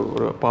பக்கத்தில் ஒரு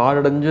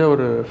பாழடைஞ்ச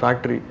ஒரு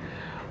ஃபேக்ட்ரி,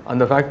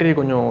 அந்த ஃபேக்ட்ரி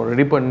கொஞ்சம்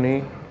ரெடி பண்ணி,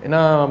 ஏன்னா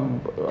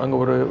அங்கே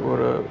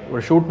ஒரு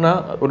ஷூட்னா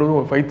ஒரு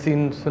ஃபைட்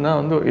சீன்ஸ்னால்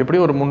வந்து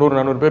எப்படியும் ஒரு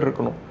 300-400 பேர்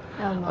இருக்கணும்.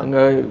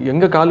 அங்கே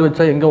எங்கே கால்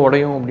வச்சா எங்கே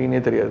உடையும் அப்படின்னே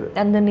தெரியாது.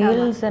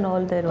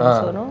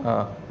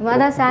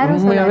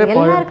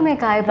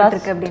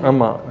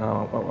 ஆமாம்,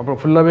 அப்புறம்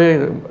ஃபுல்லாகவே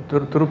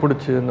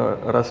துருப்பிடிச்சு இந்த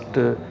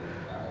ரஸ்ட்டு.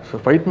 ஸோ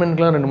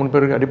ஃபைட்மெண்ட்லாம் 2-3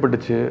 பேருக்கு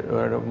அடிபட்டுச்சு.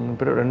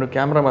 2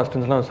 கேமரா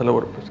மாஸ்டர்ஸ்லாம் சில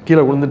ஒரு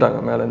கீழே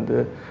விழுந்துட்டாங்க மேலேருந்து,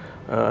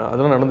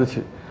 அதெல்லாம்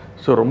நடந்துச்சு.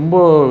 ஸோ ரொம்ப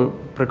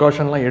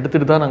ப்ரிகாஷன்லாம்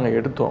எடுத்துகிட்டு தான் நாங்கள்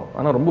எடுத்தோம்.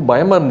 ஆனால் ரொம்ப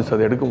பயமாக இருந்துச்சு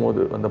அது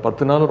எடுக்கும்போது, அந்த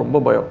 10 நாளும்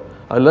ரொம்ப பயம்.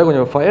 அதில்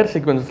கொஞ்சம் ஃபயர்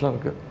சீக்வன்சஸ்லாம்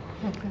இருக்குது.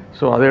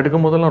 ஸோ அதை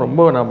எடுக்கும் போதெல்லாம்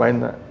ரொம்ப நான்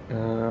பயந்தேன்.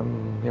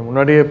 என்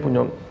முன்னாடியே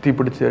கொஞ்சம்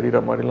தீப்பிடிச்சு எறிகிற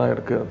மாதிரிலாம்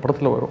இருக்குது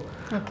படத்தில் வரும்.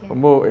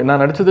 ரொம்ப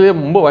நான் நடித்ததுலேயே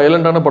ரொம்ப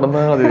வயலண்டான படம்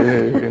தான் அது,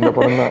 இந்த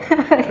படம் தான்.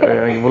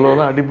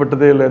 இவ்வளோலாம்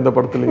அடிபட்டதே இல்லை எந்த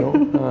படத்துலையும்.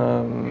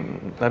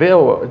 நிறைய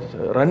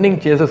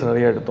ரன்னிங் சேசஸ்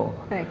நிறைய எடுத்தோம்.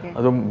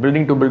 அதுவும்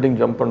பில்டிங் டு பில்டிங்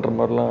ஜம்ப் பண்ணுற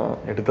மாதிரிலாம்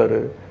எடுத்தார்.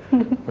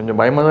 கொஞ்சம்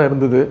பயமாக தான்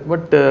இருந்தது.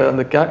 பட்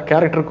அந்த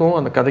கேரக்டருக்கும்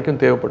அந்த கதைக்கும்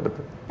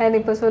தேவைப்பட்டது. அண்ட்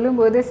இப்போ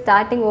சொல்லும்போது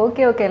ஸ்டார்டிங்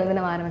ஓகேலேருந்து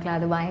நம்ம ஆரம்பிக்கலாம்.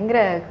 அது பயங்கர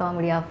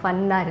காமெடியாக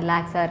ஃபன்னாக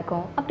ரிலாக்ஸாக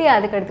இருக்கும். அப்படியே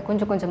அதுக்கடுத்து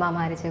கொஞ்சம் கொஞ்சமாக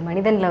மாறிச்சு.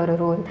 மனிதனில் ஒரு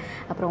ரோல்,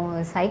 அப்புறம்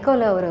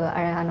சைக்கோவில் ஒரு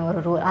அழகான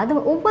ஒரு ரோல். அது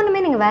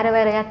ஒவ்வொன்றுமே நீங்கள் வேறு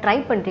வேறையாக ட்ரை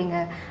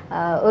பண்ணுறீங்க.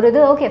 ஒரு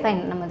இது ஓகே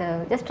ஃபைன், நம்ம அதை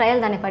ஜஸ்ட்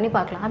ட்ரையல் தானே பண்ணி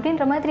பார்க்கலாம்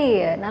அப்படின்ற மாதிரி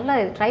நல்லா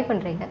ட்ரை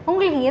பண்ணுறீங்க.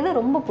 உங்களுக்கு எது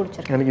ரொம்ப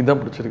பிடிச்சிருக்கு? எனக்கு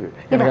இதான் பிடிச்சிருக்கு.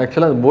 எனக்கு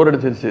ஆக்சுவலாக அது போர்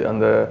அடிச்சிருச்சு.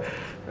 அந்த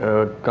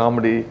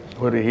காமெடி,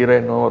 ஒரு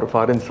ஹீரோயினோ, ஒரு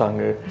ஃபாரின்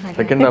சாங்கு,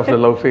 செகண்ட் ஹாஃப்ல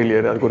லவ்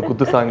ஃபெயிலியர், அதுக்கு ஒரு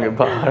குத்து சாங்கு,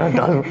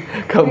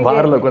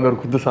 பாரில் உட்காந்து ஒரு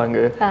குத்து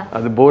சாங்கு,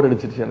 அது போர்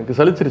அடிச்சிருச்சு, எனக்கு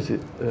சலிச்சிருச்சு.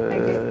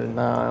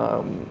 நான்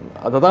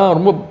அதை தான்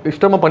ரொம்ப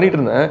இஷ்டமாக பண்ணிட்டு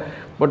இருந்தேன்.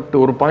 பட்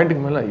ஒரு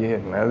பாயிண்ட்டுக்கு மேலே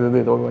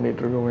அது ஏதோ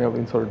பண்ணிட்டு இருக்கோமே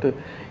அப்படின்னு சொல்லிட்டு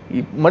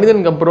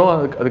மனிதனுக்கு அப்புறம்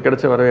அது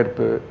கிடைச்ச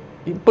வரவேற்பு,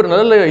 இப்போ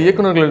நல்ல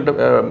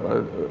இயக்குநர்கள்ட்ட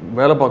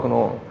வேலை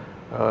பார்க்கணும்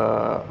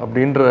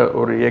அப்படின்ற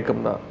ஒரு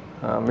ஏக்கம் தான்.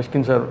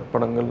 மிஷ்கின் சார்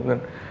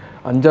படங்கள்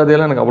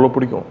அஞ்சாவதேலாம் எனக்கு அவ்வளோ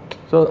பிடிக்கும்.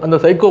 ஸோ அந்த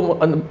சைக்கோ,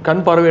 அந்த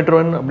கண்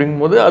பார்வையற்றவன்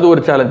அப்படிங்கும்போது அது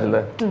ஒரு சேலஞ்ச்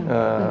இல்லை.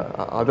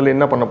 அதில்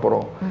என்ன பண்ண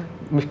போகிறோம்?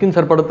 மிஷ்கின்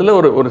சார் படத்தில்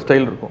ஒரு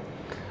ஸ்டைல் இருக்கும்.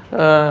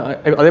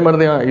 அதே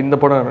மாதிரி தான் இந்த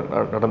படம்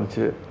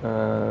நடந்துச்சு.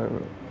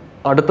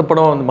 அடுத்த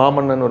படம் அந்த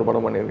மாமன்னன் ஒரு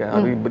படம் பண்ணியிருக்கேன்.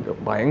 அது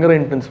பயங்கர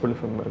இன்டென்சிபிள்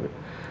ஃபிலிம். அது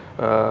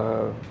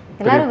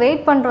எல்லாரும்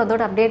வெயிட்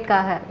பண்ணுறதோட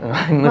அப்டேட்காக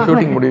இன்னும்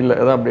ஷூட்டிங் முடியல.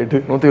 அதான்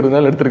அப்டேட். 120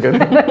 நாள் எடுத்திருக்காரு.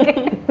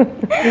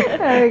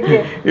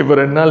 இப்போ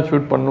 2 நாள்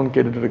ஷூட் பண்ணணும்னு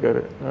கேட்டுட்டு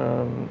இருக்காரு.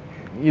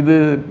 இது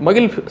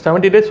மகிழ்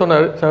 70 days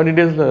சொன்னார். 70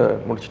 daysல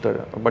முடிச்சிட்டாரு.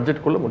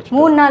 பட்ஜெட்குள்ளே முடிச்சு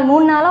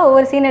 3 நாளாக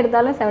ஒவ்வொரு சீன்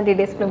எடுத்தாலும் 70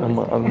 daysக்குள்ள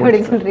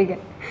அப்படின்னு சொல்கிறீங்க.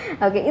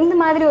 ஓகே, இந்த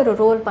மாதிரி ஒரு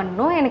ரோல்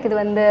பண்ணணும், எனக்கு இது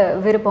வந்து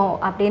விருப்பம்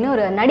அப்படின்னு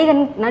ஒரு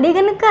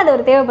நடிகனுக்கு அது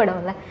ஒரு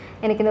தேவைப்படும்ல.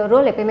 எனக்கு இந்த ஒரு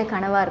ரோல் எப்பயுமே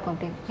கனவாக இருக்கும்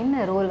அப்படின்னு.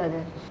 என்ன ரோல்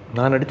அது?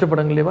 நான் நடித்த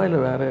படங்களேவா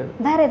இல்லை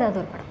வேற ஏதாவது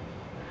ஒரு படம்?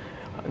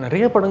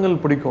 நிறைய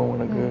படங்கள் பிடிக்கும்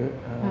எனக்கு.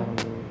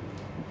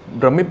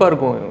 பிரமிப்பாக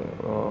இருக்கும்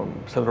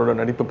சிலரோட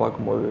நடிப்பு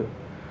பார்க்கும்போது.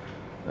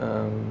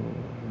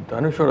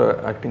 தனுஷ் சார்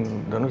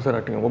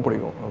ஆக்டிங் ரொம்ப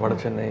பிடிக்கும். வட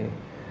சென்னை,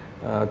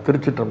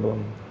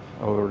 திருச்சிற்றம்பலம்,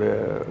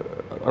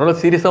 அவரோட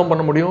சீரியஸாகவும்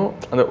பண்ண முடியும்,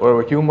 அந்த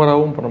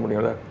ஹியூமராகவும் பண்ண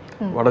முடியும்ல.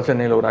 வட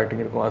சென்னையில் ஒரு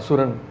ஆக்டிங் இருக்கும்.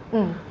 அசுரன்.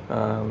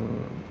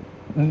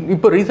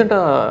 இப்போ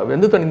ரீசெண்டாக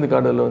வெந்து தணிந்து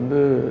காடலில் வந்து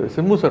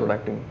சிம்பு சாரோட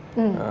ஆக்டிங்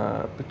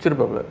பிக்சர்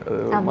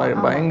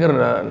பப்பில் பயங்கர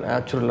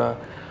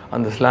நேச்சுரலாக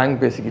அந்த ஸ்லாங்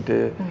பேசிக்கிட்டு,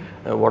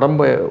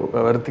 உடம்பை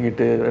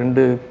வருத்திக்கிட்டு,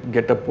 2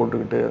 கெட்டப்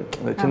போட்டுக்கிட்டு,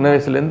 அந்த சின்ன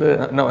வயசுலேருந்து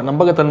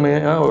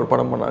நம்பகத்தன்மையாக ஒரு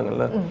படம்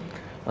பண்ணாங்கல்ல,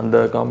 அந்த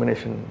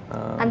காம்பினேஷன்.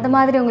 அந்த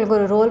மாதிரி உங்களுக்கு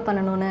ஒரு ரோல்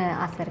பண்ணணும்னு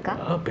ஆசை இருக்கா?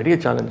 பெரிய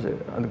சேலஞ்சு.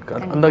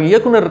 அதுக்கு அந்த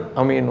இயக்குனர்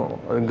அமையணும்.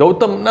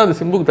 கௌதம்னா அது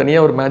சிம்புக்கு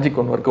தனியாக ஒரு மேஜிக்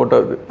ஒன்று ஒர்க் அவுட்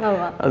ஆகுது.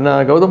 அது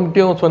நான்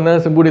கௌதம்கிட்டையும் சொன்னேன்,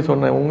 சிம்புடி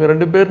சொன்னேன். உங்கள்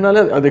 2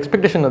 பேர்னால அது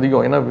எக்ஸ்பெக்டேஷன்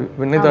அதிகம். ஏன்னா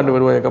விண்ணை தாண்டு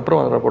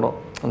வருவாய்க்கப்புறம் வர படம்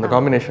அந்த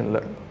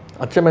காம்பினேஷனில்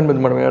அச்சம்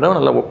என்பது மடமை இடம்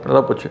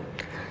நல்லா போச்சு.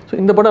 ஸோ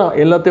இந்த படம்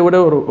எல்லாத்தையும் விட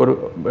ஒரு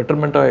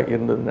பெட்டர்மெண்ட்டாக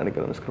இருந்ததுன்னு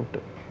நினைக்கிறேன் ஸ்கிரிப்ட்.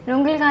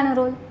 உங்களுக்கான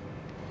ரோல்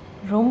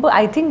ரொம்ப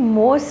I think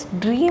most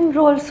dream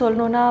role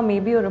சொல்லணும்னா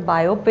மேபி ஒரு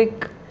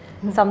பயோபிக்,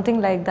 something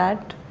like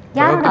that.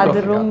 அது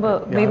ரொம்ப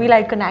maybe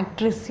like an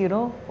actress, you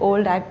know,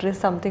 old actress,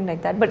 something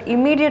like that. But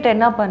immediate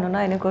என்ன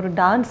பண்ணணும்னா எனக்கு ஒரு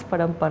டான்ஸ்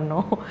படம்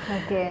பண்ணணும்.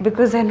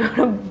 Because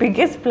என்னோட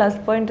biggest plus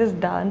point is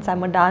dance.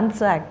 I'm a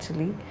dancer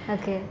actually.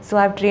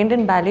 So I've trained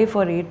in ballet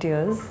for 8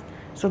 years.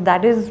 So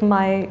that is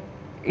my,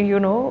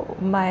 you know,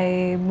 my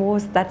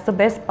most, that's the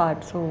best part.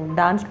 So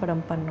dance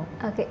படம் பண்ணோம்.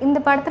 Okay, இந்த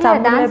படத்துல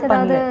dance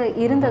ஏதாவது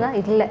இருந்ததா?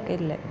 இல்ல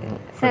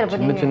sir,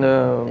 சின்ன சின்ன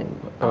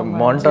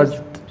மான்டாஜ்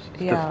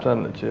steps தான்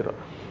இருந்துச்சு.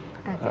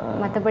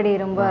 மற்றபடி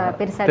ரொம்ப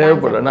பெருசாக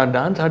தேவைப்படல. நான்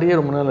டான்ஸ் ஆடியே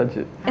ரொம்ப நாள்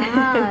ஆச்சு.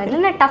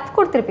 இல்லைன்னா டஃப்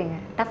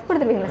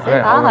கொடுத்துருப்பீங்களா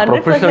சார்?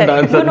 ப்ரொஃபஷனல்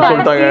டான்ஸர்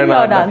சொல்லிட்டாங்க.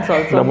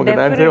 நமக்கு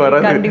டான்ஸே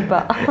வராது.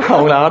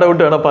 அவங்கள ஆட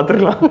விட்டு வேணா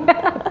பார்த்துருக்கலாம்.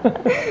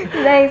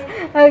 நைஸ்.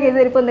 ஓகே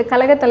சார், இப்போ இந்த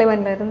கலக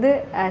தலைவன்ல இருந்து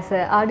ஆஸ்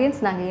அ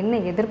ஆடியன்ஸ் நாங்கள்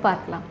என்ன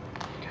எதிர்பார்க்கலாம்?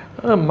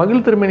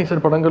 மகிழ் திருமேனி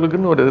சார்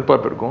படங்களுக்குன்னு ஒரு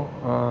எதிர்பார்ப்பு இருக்கும்.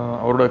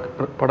 அவரோட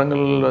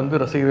படங்கள் வந்து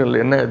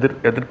ரசிகர்கள் என்ன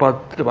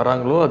எதிர்பார்த்துட்டு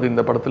வராங்களோ அது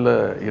இந்த படத்தில்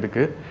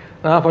இருக்குது.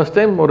 நான் ஃபஸ்ட்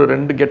டைம் ஒரு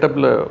 2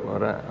 கெட்டப்பில்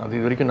வரேன். அது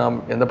இது வரைக்கும் நான்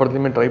எந்த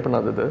படத்துலையுமே ட்ரை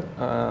பண்ணாதது.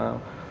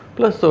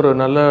 ப்ளஸ் ஒரு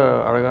நல்ல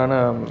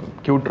அழகான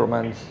க்யூட்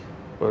ரொமான்ஸ்,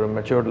 ஒரு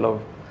மெச்சூர்ட்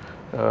லவ்,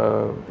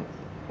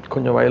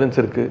 கொஞ்சம்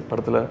வயலன்ஸ் இருக்குது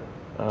படத்தில்.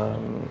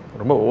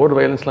 ரொம்ப ஓவர்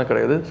வயலன்ஸ்லாம்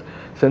கிடையாது.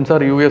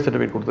 சென்சார் UA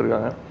சர்டிஃபிகேட்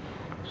கொடுத்துருக்காங்க.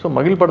 ஸோ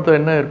மகிழ்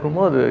படத்தில் என்ன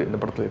இருக்குமோ அது இந்த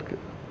படத்தில்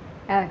இருக்குது.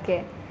 ஓகே,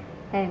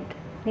 அண்ட்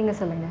நீங்கள்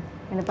சொல்லுங்கள்.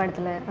 இந்த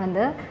படத்தில்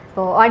வந்து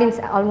இப்போது ஆடியன்ஸ்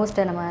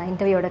ஆல்மோஸ்ட் நம்ம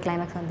இன்டர்வியூவோட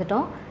கிளைமேக்ஸ்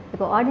வந்துட்டோம்.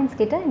 இப்போ ஆடியன்ஸ்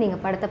கிட்ட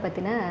நீங்கள் படத்தை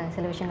பற்றின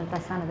சில விஷயங்கள்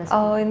ப்ளஸ் ஆனது.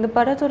 இந்த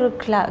படத்தை ஒரு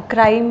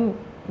க்ரைம்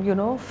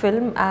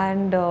ஃபில்ம்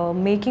அண்ட்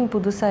மேக்கிங்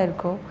புதுசாக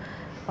இருக்கும்.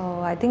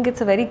 I think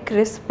it's a very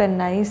crisp and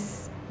nice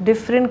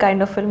different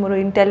kind of film. ஒரு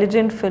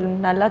இன்டெலிஜென்ட் ஃபில்ம்,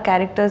 நல்லா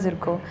கேரக்டர்ஸ்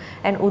இருக்கும்.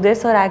 And Uday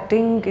sir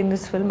acting in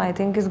this film I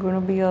think is going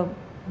to be a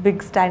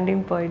big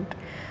standing point.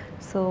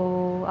 So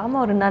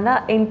ஆமாம், ஒரு நல்லா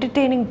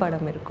entertaining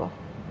படம் இருக்கும்.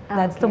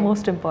 That's the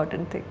most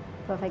important thing.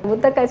 Perfect.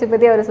 முத்தக்காட்சி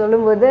பற்றி அவர்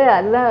சொல்லும்போது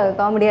அதுதான்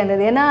காமெடியாக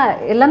இருந்தது. ஏன்னா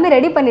எல்லாமே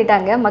ரெடி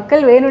பண்ணிட்டாங்க,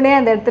 மக்கள் வேணும்னே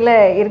அந்த இடத்துல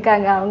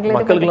இருக்காங்க, அவங்களுக்கு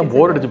மக்களுக்கெல்லாம்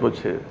போர் அடிச்சு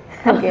போச்சு.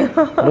 ஓகே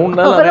 3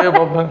 நாள் அதே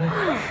பார்ப்பாங்க.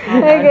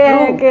 Okay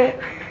okay.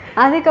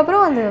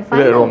 அதுக்கப்புறம் அந்த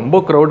ரொம்ப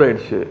க்ரௌட்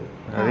ஆயிடுச்சு,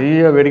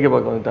 நிறைய வேடிக்கை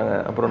பார்க்க வந்துட்டாங்க.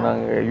 அப்புறம்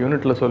நாங்கள்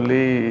யூனிட்ல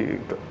சொல்லி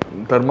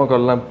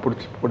தெர்மோகால்லாம்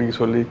பிடிக்க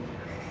சொல்லி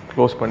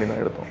க்ளோஸ் பண்ணி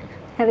தான் எடுத்தோம்.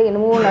 அது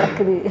என்னமோ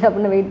நடக்குது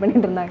அப்படின்னு வெயிட்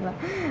பண்ணிட்டு இருந்தாங்களா?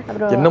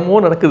 அப்புறம் என்னமோ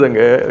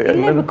நடக்குதுங்க.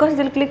 Because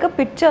they'll click a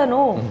picture,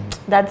 no?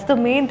 That's the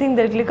main thing.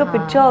 They'll click a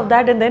picture of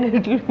that and then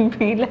it will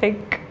be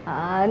like...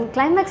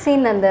 climax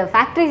scene, அந்த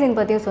ஃபேக்ட்ரி சீன்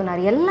பற்றியும்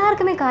சொன்னார்.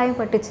 எல்லாருக்குமே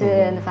காயப்பட்டுச்சு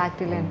அந்த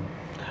ஃபேக்ட்ரியில்.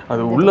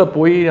 அது உள்ளே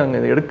போய் அங்கே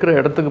எடுக்கிற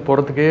இடத்துக்கு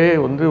போகிறதுக்கே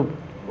வந்து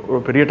ஒரு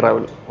பெரிய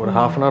ட்ராவல், ஒரு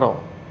 1/2 அன் ஹவர்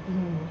ஆகும்.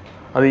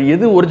 அது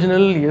எது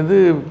ஒரிஜினல் எது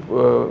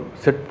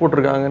செட்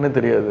போட்டிருக்காங்கன்னு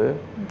தெரியாது.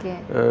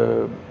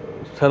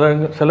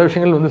 சில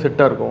விஷயங்கள் வந்து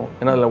செட்டாக இருக்கும்,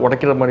 ஏன்னா அதில்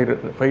உடைக்கிற மாதிரி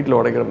ஃபைட்டில்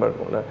உடைக்கிற மாதிரி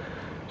இருக்கும்ல.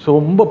 ஸோ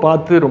ரொம்ப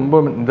பார்த்து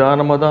ரொம்ப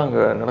நிதானமாக தான்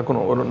அங்கே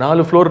நடக்கணும். ஒரு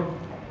 4 ஃப்ளோர்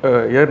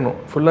ஏறணும்,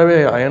 ஃபுல்லாகவே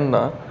அயன்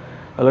தான்.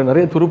 அதில்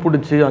நிறைய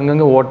துருப்பிடிச்சி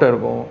அங்கங்கே ஓட்டை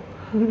இருக்கும்,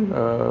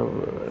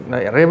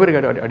 நிறைய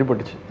பேருக்கு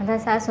அடிபட்டுச்சு.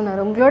 அதான் சார்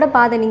சொன்னார், உங்களோட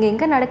பாதை நீங்கள்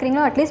எங்கே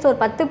நடக்கிறீங்களோ அட்லீஸ்ட் ஒரு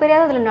 10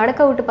 பேரையாவது அதில்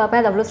நடக்க விட்டு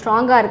பார்ப்பேன், அது அவ்வளோ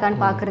ஸ்ட்ராங்காக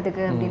இருக்கான்னு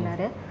பார்க்குறதுக்கு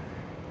அப்படின்னாரு.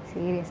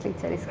 சீரியஸ்லி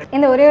சரி சார்.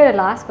 இந்த ஒரே ஒரு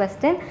லாஸ்ட்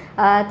கொஸ்டின்,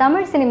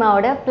 தமிழ்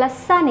சினிமாவோட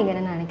ப்ளஸ்ஸாக நீங்கள்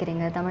என்ன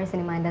நினைக்கிறீங்க? தமிழ்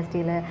சினிமா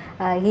இண்டஸ்ட்ரியில்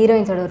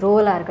ஹீரோயின்ஸோட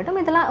ரோலாக இருக்கட்டும்,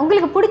 இதெல்லாம்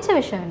உங்களுக்கு பிடிச்ச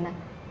விஷயம் என்ன?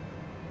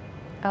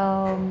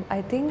 ஐ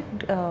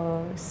திங்க்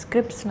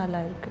ஸ்கிரிப்ட்ஸ்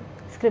நல்லா இருக்குது.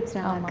 ஸ்கிரிப்ட்ஸ்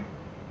நல்லா இருக்கு.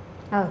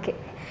 Okay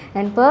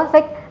and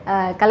perfect.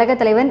 கலக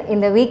தலைவன்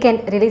இந்த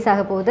வீக்கெண்ட் ரிலீஸ்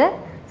ஆக போகுது.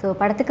 ஸோ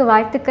படத்துக்கு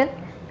வாழ்த்துக்கள்,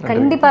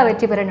 கண்டிப்பாக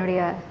வெற்றி பெற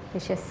என்னுடைய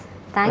wishes.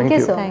 Thank you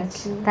so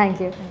much.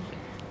 Thank you.